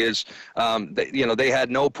surrounding areas. They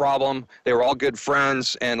had no problem. They were all good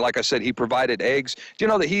friends. And like I said, he provided eggs. Do you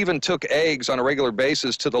know that he even took eggs on a regular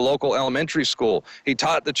basis to the local elementary school? He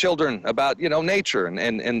taught the children about, nature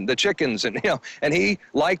and the chickens. And, and he,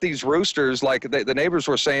 like these roosters, like the neighbors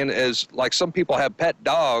were saying, is like some people have pet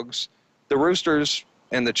dogs, the roosters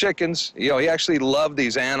and the chickens, he actually loved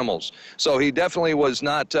these animals. So he definitely was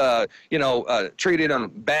not, treating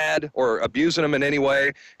them bad or abusing them in any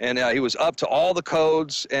way. And he was up to all the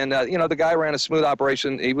codes. And, the guy ran a smooth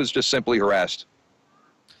operation. He was just simply harassed.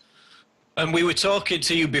 And we were talking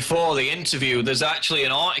to you before the interview. There's actually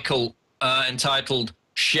an article entitled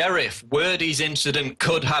Sheriff, Wordy's Incident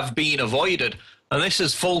Could Have Been Avoided. And this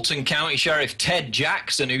is Fulton County Sheriff Ted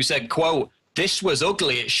Jackson, who said, quote, "This was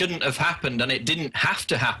ugly. It shouldn't have happened, and it didn't have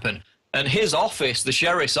to happen." And his office, the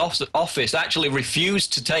sheriff's office, actually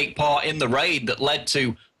refused to take part in the raid that led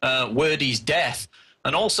to Wordy's death.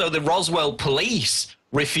 And also the Roswell police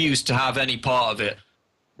refused to have any part of it.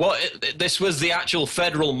 This was the actual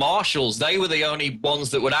federal marshals. They were the only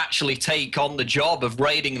ones that would actually take on the job of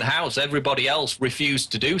raiding the house. Everybody else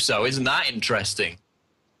refused to do so. Isn't that interesting?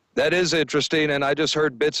 That is interesting, and I just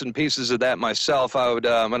heard bits and pieces of that myself. I'm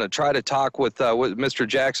going to try to talk with Mr.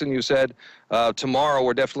 Jackson, you said. Tomorrow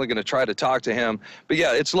we're definitely going to try to talk to him. But,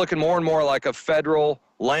 yeah, it's looking more and more like a federal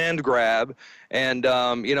land grab. And,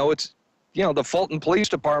 it's, the Fulton Police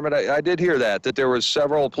Department, I did hear that there was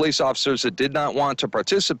several police officers that did not want to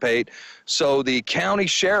participate. So the county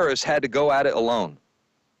sheriffs had to go at it alone.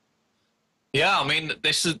 Yeah, I mean,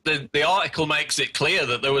 this is the article makes it clear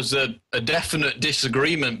that there was a definite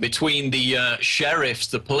disagreement between the sheriffs,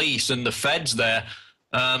 the police, and the feds there.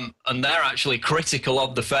 and they're actually critical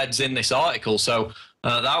of the feds in this article. So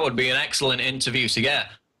that would be an excellent interview to get.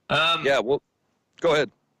 Yeah, well, go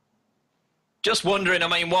ahead. Just wondering, I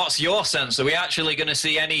mean, what's your sense? Are we actually going to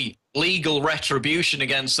see any legal retribution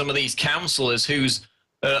against some of these councillors whose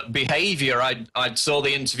behaviour? I saw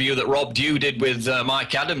the interview that Rob Dew did with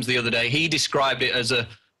Mike Adams the other day. He described it as a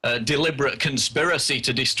deliberate conspiracy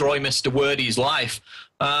to destroy Mr. Wordy's life.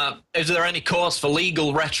 Is there any cause for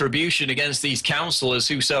legal retribution against these councillors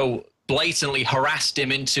who so blatantly harassed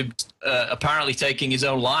him into apparently taking his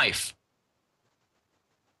own life?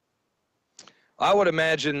 I would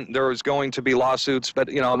imagine there is going to be lawsuits,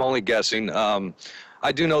 but, you know, I'm only guessing.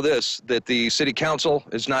 I do know this, that the city council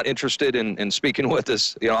is not interested in speaking with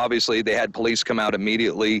us. You know, obviously they had police come out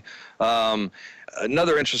immediately.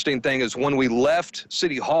 Another interesting thing is when we left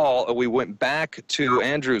City Hall, we went back to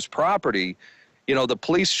Andrew's property, you know, the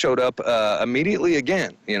police showed up immediately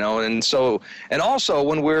again, you know, and so, and also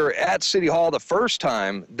when we were at City Hall the first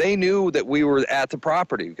time, they knew that we were at the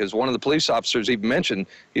property because one of the police officers even mentioned,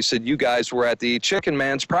 he said, you guys were at the Chicken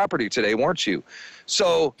Man's property today, weren't you?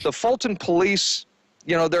 So the Fulton police,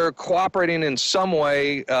 you know, they're cooperating in some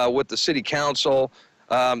way with the city council.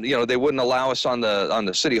 You know, they wouldn't allow us on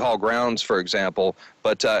the City Hall grounds, for example.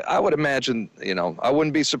 But I would imagine, you know, I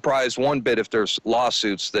wouldn't be surprised one bit if there's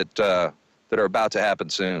lawsuits that are about to happen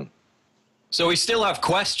soon. So we still have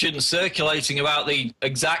questions circulating about the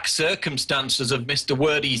exact circumstances of Mr.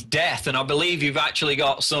 Wordy's death, and I believe you've actually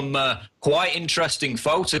got some quite interesting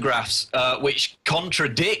photographs which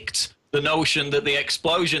contradict the notion that the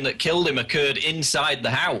explosion that killed him occurred inside the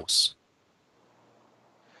house.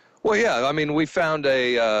 Well, yeah, I mean, we found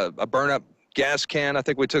a burn-up gas can. I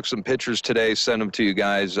think we took some pictures today, sent them to you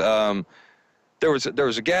guys. There was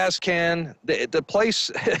a gas can. The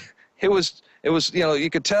place, it was, you know, you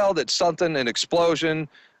could tell that something, an explosion,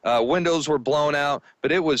 windows were blown out,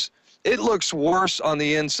 but it looks worse on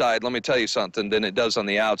the inside, let me tell you something, than it does on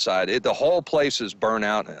the outside. The whole place is burnt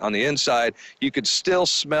out on the inside. You could still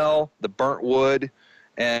smell the burnt wood.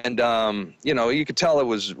 And, you know, you could tell it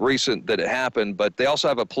was recent that it happened, but they also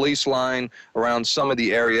have a police line around some of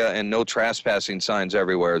the area and no trespassing signs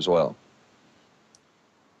everywhere as well.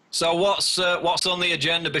 So what's on the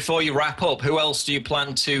agenda before you wrap up? Who else do you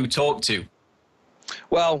plan to talk to?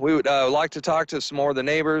 Well, we would like to talk to some more of the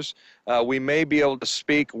neighbors. We may be able to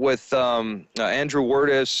speak with Andrew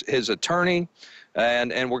Wordis, his attorney,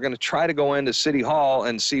 and we're going to try to go into City Hall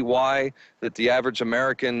and see why that the average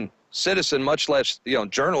American citizen, much less, you know,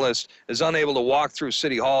 journalist, is unable to walk through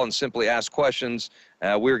City Hall and simply ask questions.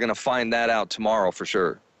 We're going to find that out tomorrow for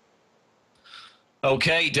sure.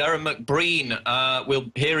 Okay, Darren McBreen,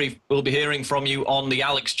 we'll be hearing from you on the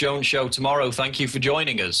Alex Jones Show tomorrow. Thank you for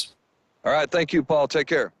joining us. All right, thank you, Paul. Take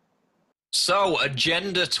care. So,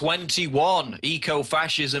 Agenda 21,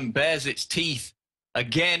 eco-fascism bears its teeth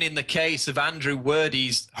again in the case of Andrew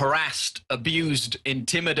Wordy's harassed, abused,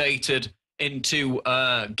 intimidated into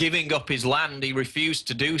giving up his land. He refused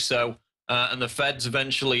to do so, and the feds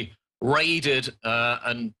eventually raided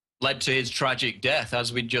and led to his tragic death,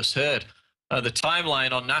 as we just heard. The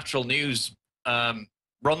timeline on Natural News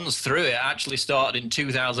runs through it. It actually started in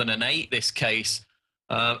 2008, this case.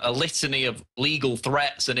 A litany of legal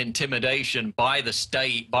threats and intimidation by the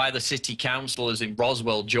state, by the city councillors in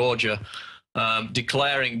Roswell, Georgia,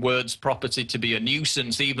 declaring Word's property to be a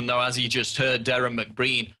nuisance, even though, as you just heard, Darren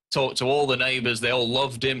McBreen talked to all the neighbours. They all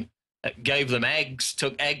loved him, gave them eggs,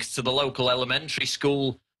 took eggs to the local elementary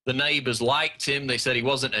school. The neighbours liked him. They said he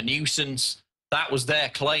wasn't a nuisance. That was their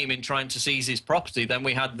claim in trying to seize his property. Then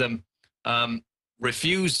we had them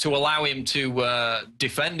refuse to allow him to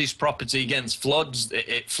defend his property against floods.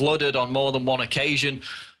 It flooded on more than one occasion.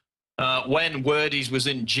 When Wordy's was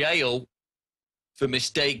in jail for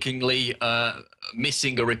mistakenly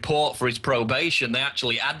missing a report for his probation, they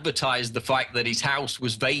actually advertised the fact that his house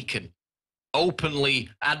was vacant, openly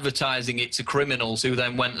advertising it to criminals who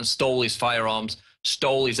then went and stole his firearms,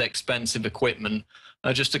 stole his expensive equipment.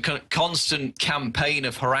 Just a constant campaign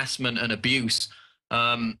of harassment and abuse.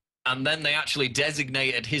 And then they actually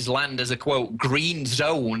designated his land as a, quote, green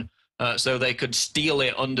zone, so they could steal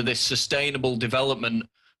it under this Sustainable Development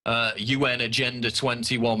UN Agenda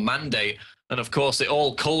 21 mandate. And, of course, it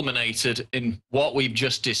all culminated in what we've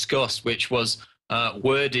just discussed, which was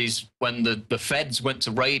Wordy's, when the feds went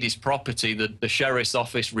to raid his property, the sheriff's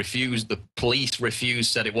office refused, the police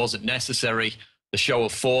refused, said it wasn't necessary, the show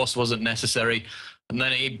of force wasn't necessary. And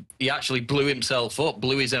then he actually blew himself up,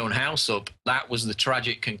 blew his own house up. That was the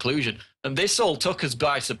tragic conclusion. And this all took us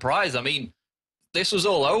by surprise. I mean, this was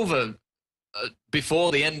all over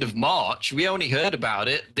before the end of March. We only heard about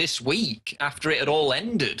it this week after it had all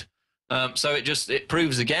ended. So it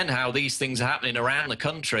proves again how these things are happening around the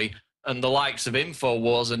country, and the likes of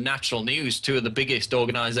Infowars and Natural News, two of the biggest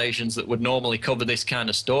organizations that would normally cover this kind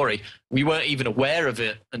of story, we weren't even aware of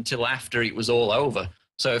it until after it was all over.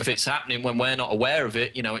 So if it's happening when we're not aware of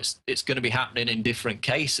it, you know, it's going to be happening in different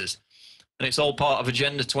cases. And it's all part of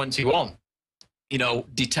Agenda 21. You know,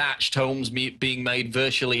 detached homes being made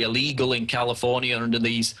virtually illegal in California under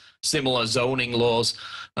these similar zoning laws,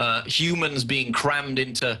 humans being crammed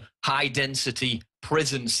into high-density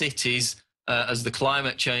prison cities, as the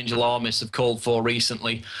climate change alarmists have called for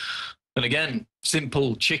recently. And again,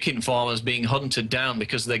 simple chicken farmers being hunted down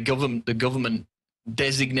because the government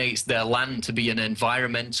designates their land to be an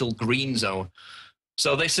environmental green zone.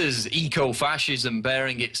 So this is eco-fascism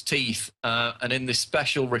bearing its teeth. And in this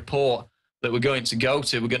special report that we're going to go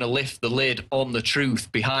to, we're going to lift the lid on the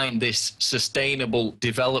truth behind this sustainable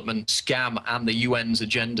development scam and the UN's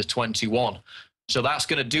Agenda 21. So that's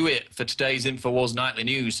going to do it for today's Infowars Nightly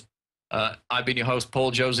News. I've been your host,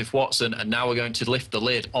 Paul Joseph Watson, and now we're going to lift the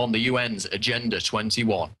lid on the UN's Agenda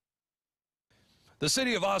 21. The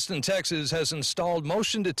city of Austin, Texas has installed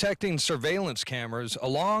motion-detecting surveillance cameras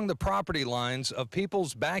along the property lines of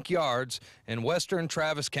people's backyards in western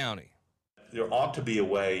Travis County. There ought to be a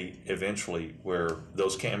way eventually where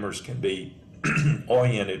those cameras can be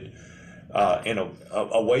oriented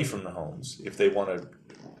away from the homes if they want to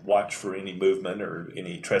watch for any movement or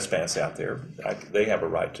any trespass out there. They have a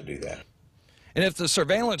right to do that. And if the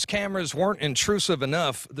surveillance cameras weren't intrusive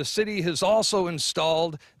enough, the city has also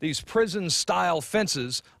installed these prison-style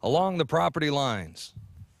fences along the property lines.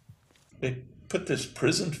 They put this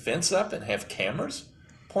prison fence up and have cameras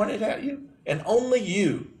pointed at you, and only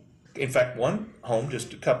you. In fact, one home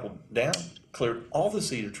just a couple down cleared all the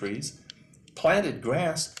cedar trees, planted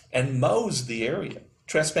grass, and mows the area,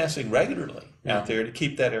 trespassing regularly out there to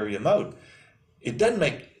keep that area mowed. It doesn't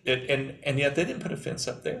make it, and yet they didn't put a fence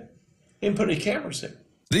up there. They didn't put any cameras there.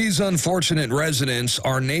 These unfortunate residents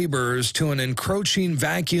are neighbors to an encroaching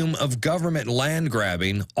vacuum of government land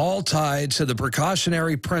grabbing, all tied to the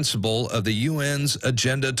precautionary principle of the UN's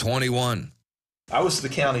Agenda 21. I was the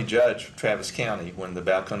county judge for Travis County when the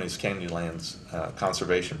Balcones Canyonlands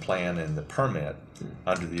Conservation Plan and the permit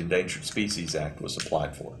under the Endangered Species Act was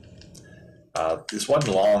applied for. This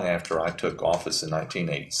wasn't long after I took office in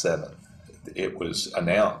 1987. It was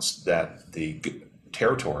announced that the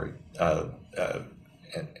territory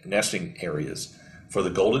and nesting areas for the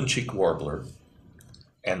golden cheek warbler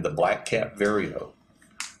and the black-capped vireo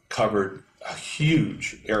covered a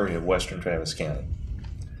huge area of western Travis County.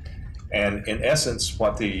 And in essence,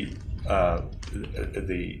 what the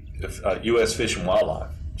U.S. Fish and Wildlife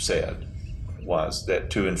said was that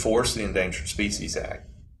to enforce the Endangered Species Act,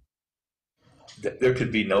 there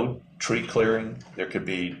could be no tree clearing, there could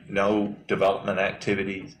be no development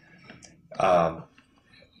activities,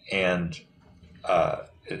 and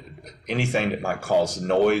anything that might cause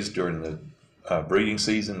noise during the breeding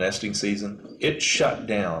season, nesting season. It shut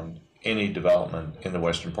down any development in the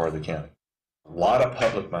western part of the county. A lot of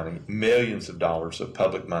public money, millions of dollars of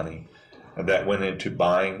public money that went into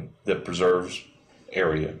buying the preserves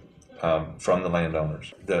area from the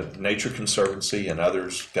landowners. The Nature Conservancy and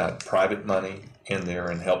others got private money in there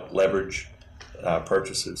and helped leverage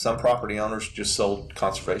purchases. Some property owners just sold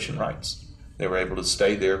conservation rights. They were able to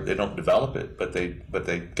stay there. They don't develop it, but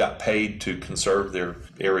they got paid to conserve their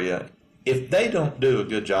area. If they don't do a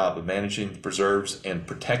good job of managing the preserves and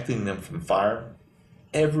protecting them from fire,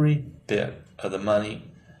 every bit of the money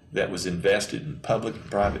that was invested in public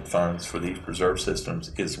and private funds for these preserve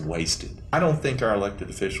systems is wasted. I don't think our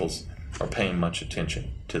elected officials are paying much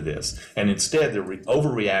attention to this. And instead, they're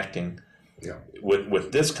overreacting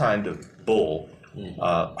with this kind of bull,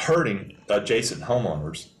 hurting adjacent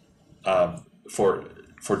homeowners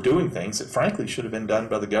for doing things that frankly should have been done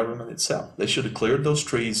by the government itself. They should have cleared those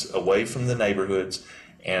trees away from the neighborhoods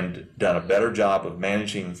and done a better job of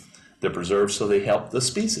managing the preserves so they help the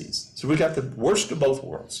species. So we got the worst of both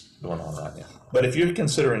worlds going on right now. But if you're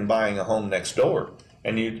considering buying a home next door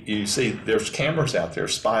and you see there's cameras out there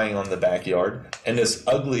spying on the backyard and this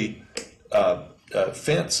ugly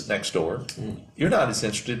fence next door, you're not as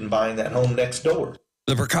interested in buying that home next door.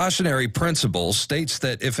 The precautionary principle states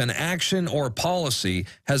that if an action or policy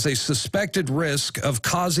has a suspected risk of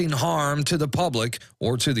causing harm to the public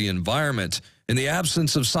or to the environment, in the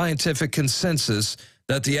absence of scientific consensus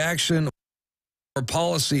that the action or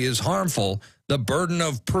policy is harmful, the burden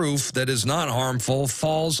of proof that is not harmful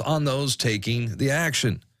falls on those taking the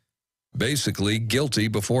action. Basically, guilty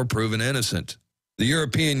before proven innocent. The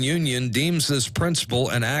European Union deems this principle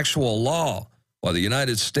an actual law. while the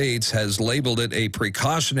United States has labeled it a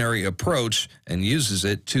precautionary approach and uses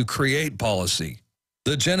it to create policy.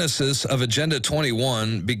 The genesis of Agenda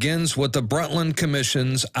 21 begins with the Brundtland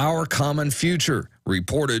Commission's Our Common Future,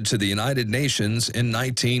 reported to the United Nations in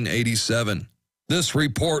 1987. This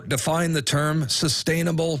report defined the term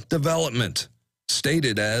sustainable development,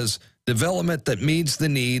 stated as development that meets the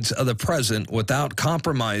needs of the present without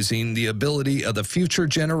compromising the ability of the future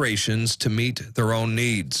generations to meet their own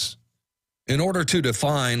needs. In order to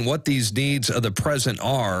define what these needs of the present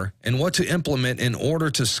are and what to implement in order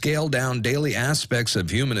to scale down daily aspects of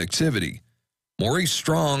human activity, Maurice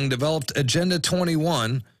Strong developed Agenda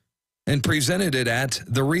 21 and presented it at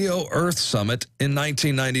the Rio Earth Summit in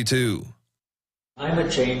 1992.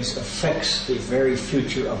 Climate change affects the very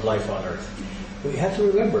future of life on Earth. We have to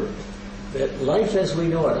remember that life as we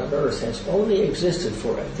know it on Earth has only existed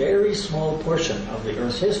for a very small portion of the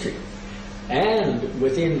Earth's history, and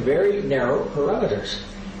within very narrow parameters.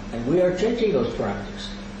 And we are changing those parameters.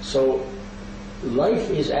 So life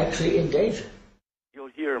is actually in danger. You'll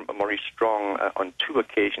hear Maurice Strong on 2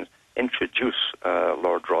 occasions introduce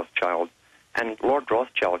Lord Rothschild, and Lord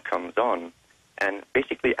Rothschild comes on and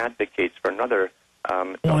basically advocates for another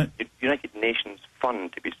United Nations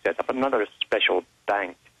fund to be set up, another special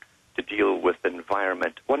bank to deal with the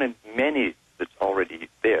environment, one in many that's already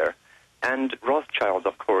there. And Rothschild,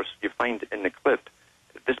 of course, you find in the clip,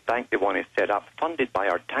 this bank they want to set up, funded by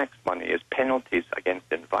our tax money as penalties against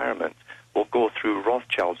the environment, will go through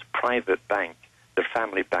Rothschild's private bank, their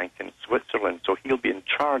family bank in Switzerland, so he'll be in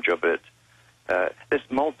charge of it. This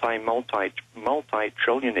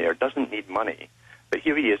multi-trillionaire doesn't need money, but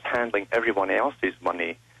here he is handling everyone else's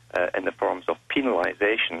money in the forms of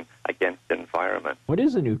penalization against the environment. What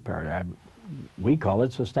is the new paradigm? We call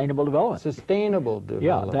it sustainable development. Sustainable development.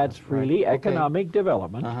 Yeah, that's really economic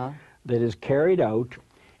development that is carried out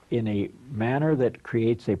in a manner that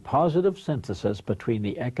creates a positive synthesis between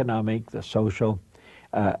the economic, the social,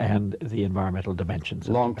 and the environmental dimensions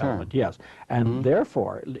of development. Yes, and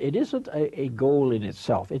therefore, it isn't a goal in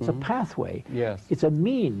itself. It's a pathway. Yes. It's a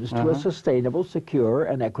means to a sustainable, secure,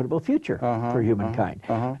 and equitable future for humankind.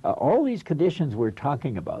 All these conditions we're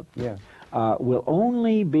talking about will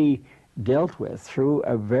only be dealt with through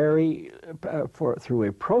a through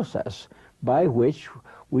a process by which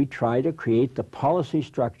we try to create the policy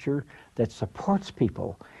structure that supports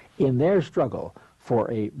people in their struggle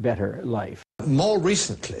for a better life. More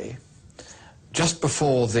recently, just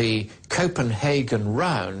before the Copenhagen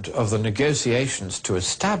round of the negotiations to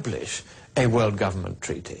establish a world government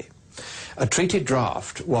treaty, a treaty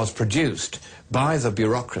draft was produced by the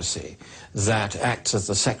bureaucracy that acts as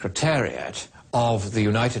the secretariat of the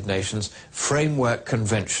United Nations Framework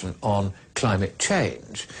Convention on Climate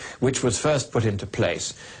Change, which was first put into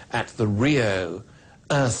place at the Rio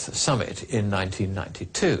Earth Summit in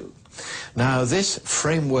 1992. Now, this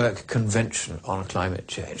Framework Convention on Climate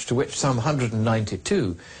Change, to which some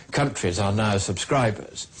 192 countries are now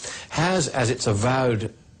subscribers, has as its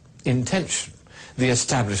avowed intention the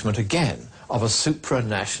establishment again of a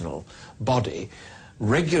supranational body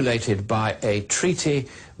regulated by a treaty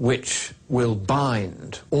which will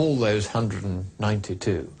bind all those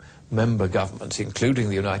 192 member governments, including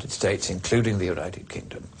the United States, including the United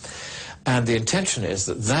Kingdom. And the intention is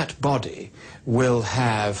that that body will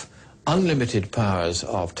have unlimited powers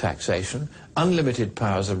of taxation, unlimited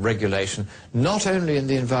powers of regulation, not only in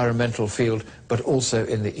the environmental field, but also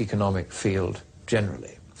in the economic field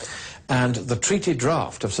generally. And the treaty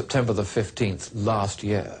draft of September the 15th last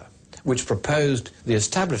year, which proposed the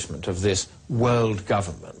establishment of this world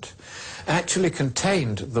government, actually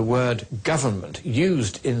contained the word government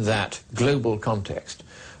used in that global context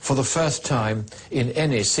for the first time in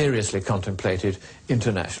any seriously contemplated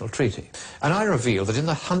international treaty. And I reveal that in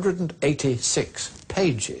the 186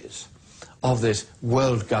 pages of this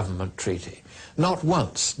world government treaty, not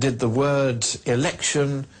once did the words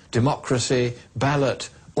election, democracy, ballot,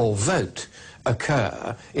 or vote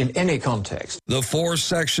occur in any context. The 4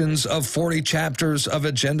 sections of 40 chapters of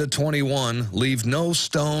Agenda 21 leave no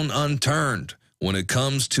stone unturned when it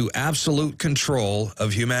comes to absolute control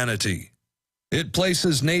of humanity. It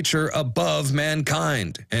places nature above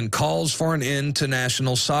mankind and calls for an end to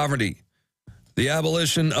national sovereignty, the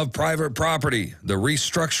abolition of private property, the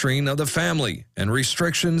restructuring of the family, and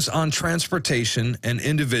restrictions on transportation and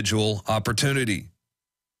individual opportunity.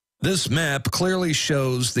 This map clearly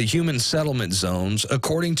shows the human settlement zones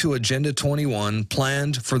according to Agenda 21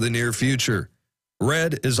 planned for the near future.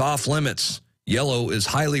 Red is off limits, yellow is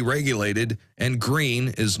highly regulated, and green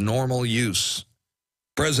is normal use.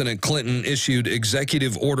 President Clinton issued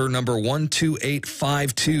Executive Order number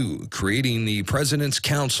 12852, creating the President's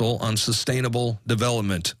Council on Sustainable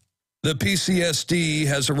Development. The PCSD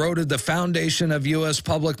has eroded the foundation of U.S.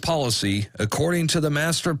 public policy, according to the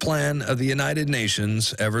Master Plan of the United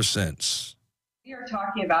Nations, ever since. We are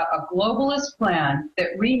talking about a globalist plan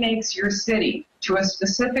that remakes your city to a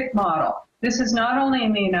specific model. This is not only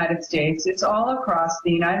in the United States, it's all across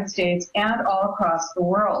the United States and all across the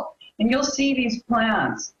world. And you'll see these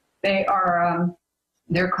plans. They are,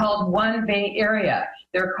 they're called One Bay Area.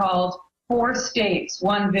 They're called 4 States,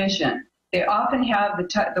 One Vision. They often have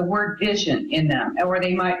the word vision in them, or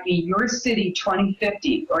they might be your city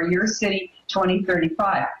 2050 or your city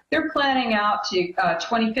 2035. They're planning out to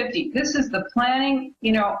 2050. This is the planning,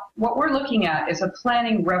 you know, what we're looking at is a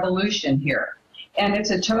planning revolution here. And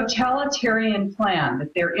it's a totalitarian plan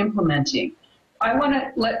that they're implementing. I want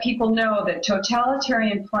to let people know that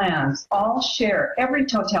totalitarian plans all share, every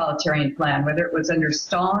totalitarian plan, whether it was under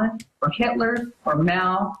Stalin or Hitler or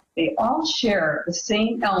Mao, they all share the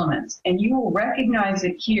same elements. And you will recognize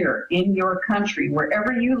it here in your country,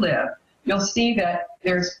 wherever you live. You'll see that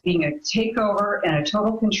there's being a takeover and a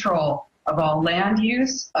total control of all land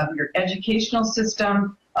use, of your educational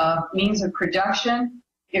system, of means of production,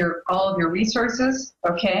 all of your resources,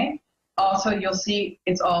 okay? Also, you'll see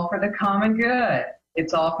it's all for the common good.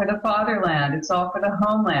 It's all for the fatherland. It's all for the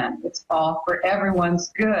homeland. It's all for everyone's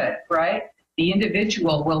good, right? The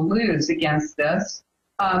individual will lose against this.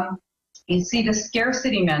 You see the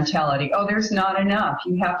scarcity mentality. Oh, there's not enough.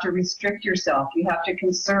 You have to restrict yourself. You have to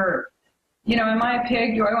conserve. You know, am I a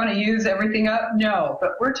pig? Do I want to use everything up? No,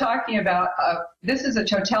 but we're talking about, this is a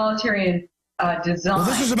totalitarian design. Well,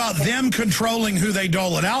 this is about them controlling who they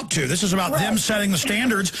dole it out to. This is about them setting the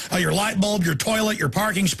standards of your light bulb, your toilet, your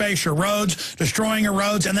parking space, your roads, destroying your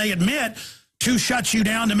roads, and they admit to shut you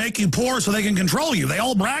down to make you poor so they can control you. They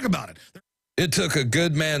all brag about it. It took a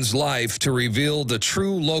good man's life to reveal the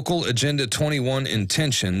true local Agenda 21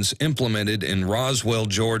 intentions implemented in Roswell,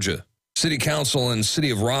 Georgia. City Council and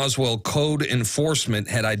City of Roswell Code Enforcement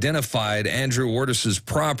had identified Andrew Wirtis's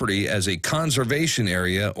property as a conservation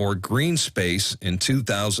area or green space in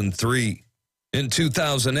 2003. In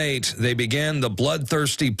 2008, they began the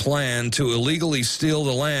bloodthirsty plan to illegally steal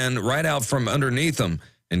the land right out from underneath him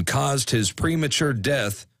and caused his premature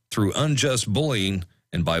death through unjust bullying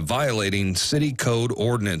and by violating city code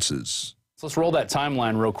ordinances. So let's roll that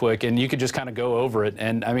timeline real quick, and you could just kind of go over it.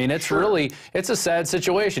 And I mean, it's really, it's a sad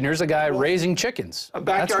situation. Here's a guy raising chickens. A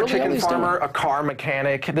backyard chicken farmer, a car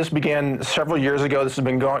mechanic. This began several years ago. This has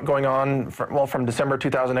been going on, from December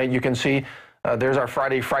 2008. You can see there's our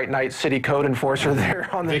Friday Fright Night city code enforcer there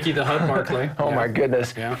on the Vicky the Hut Barkley. Oh my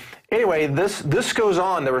goodness. Yeah. Anyway, this goes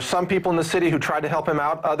on. There were some people in the city who tried to help him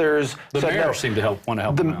out. Others the said mayor no. seemed to want to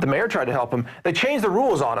help him out. The mayor tried to help him. They changed the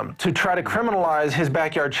rules on him to try to criminalize his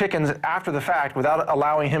backyard chickens after the fact without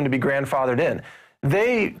allowing him to be grandfathered in.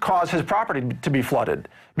 They caused his property to be flooded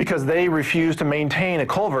because they refused to maintain a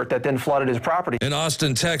culvert that then flooded his property. In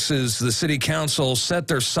Austin, Texas, the city council set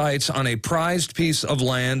their sights on a prized piece of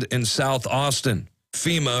land in South Austin.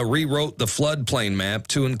 FEMA rewrote the floodplain map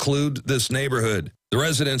to include this neighborhood. The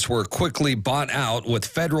residents were quickly bought out with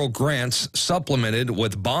federal grants supplemented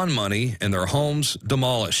with bond money and their homes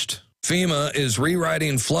demolished. FEMA is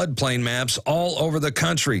rewriting floodplain maps all over the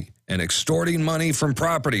country and extorting money from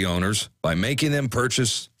property owners by making them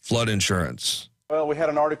purchase flood insurance. Well, we had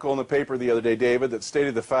an article in the paper the other day, David, that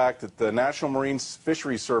stated the fact that the National Marine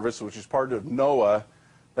Fisheries Service, which is part of NOAA,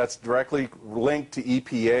 that's directly linked to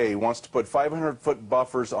EPA, wants to put 500-foot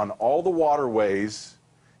buffers on all the waterways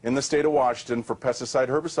in the state of Washington for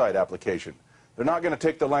pesticide-herbicide application. They're not going to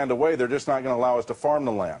take the land away. They're just not going to allow us to farm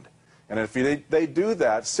the land. And if they do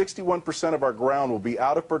that, 61% of our ground will be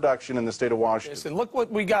out of production in the state of Washington. And look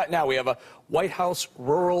what we got now. We have a White House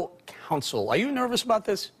Rural Council. Are you nervous about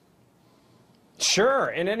this? Sure,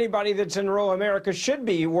 and anybody that's in rural America should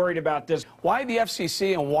be worried about this. Why the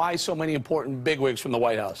FCC and why so many important bigwigs from the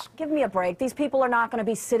White House? Give me a break. These people are not going to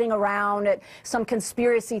be sitting around at some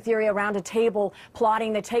conspiracy theory around a table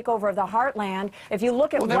plotting the takeover of the heartland. If you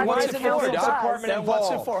look at what the council does... Then what's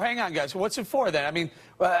it for? Hang on, guys. What's it for then? I mean,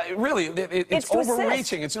 really, it's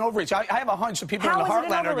overreaching. It's an overreach. I have a hunch that people in the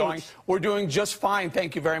heartland are going, we're doing just fine,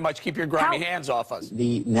 thank you very much. Keep your grimy hands off us.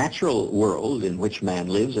 The natural world in which man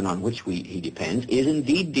lives and on which he depends is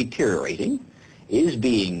indeed deteriorating, is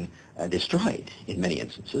being destroyed in many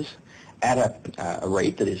instances at a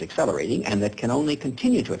rate that is accelerating and that can only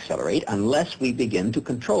continue to accelerate unless we begin to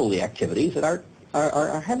control the activities that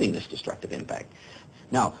are having this destructive impact.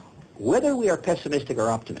 Now, whether we are pessimistic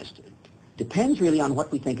or optimistic depends really on what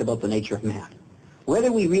we think about the nature of man. whether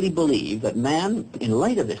we really believe that man, in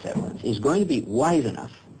light of this evidence, is going to be wise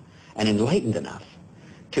enough and enlightened enough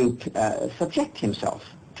to subject himself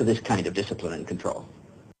to this kind of discipline and control.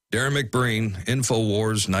 Darren McBreen,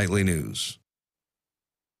 Infowars Nightly News.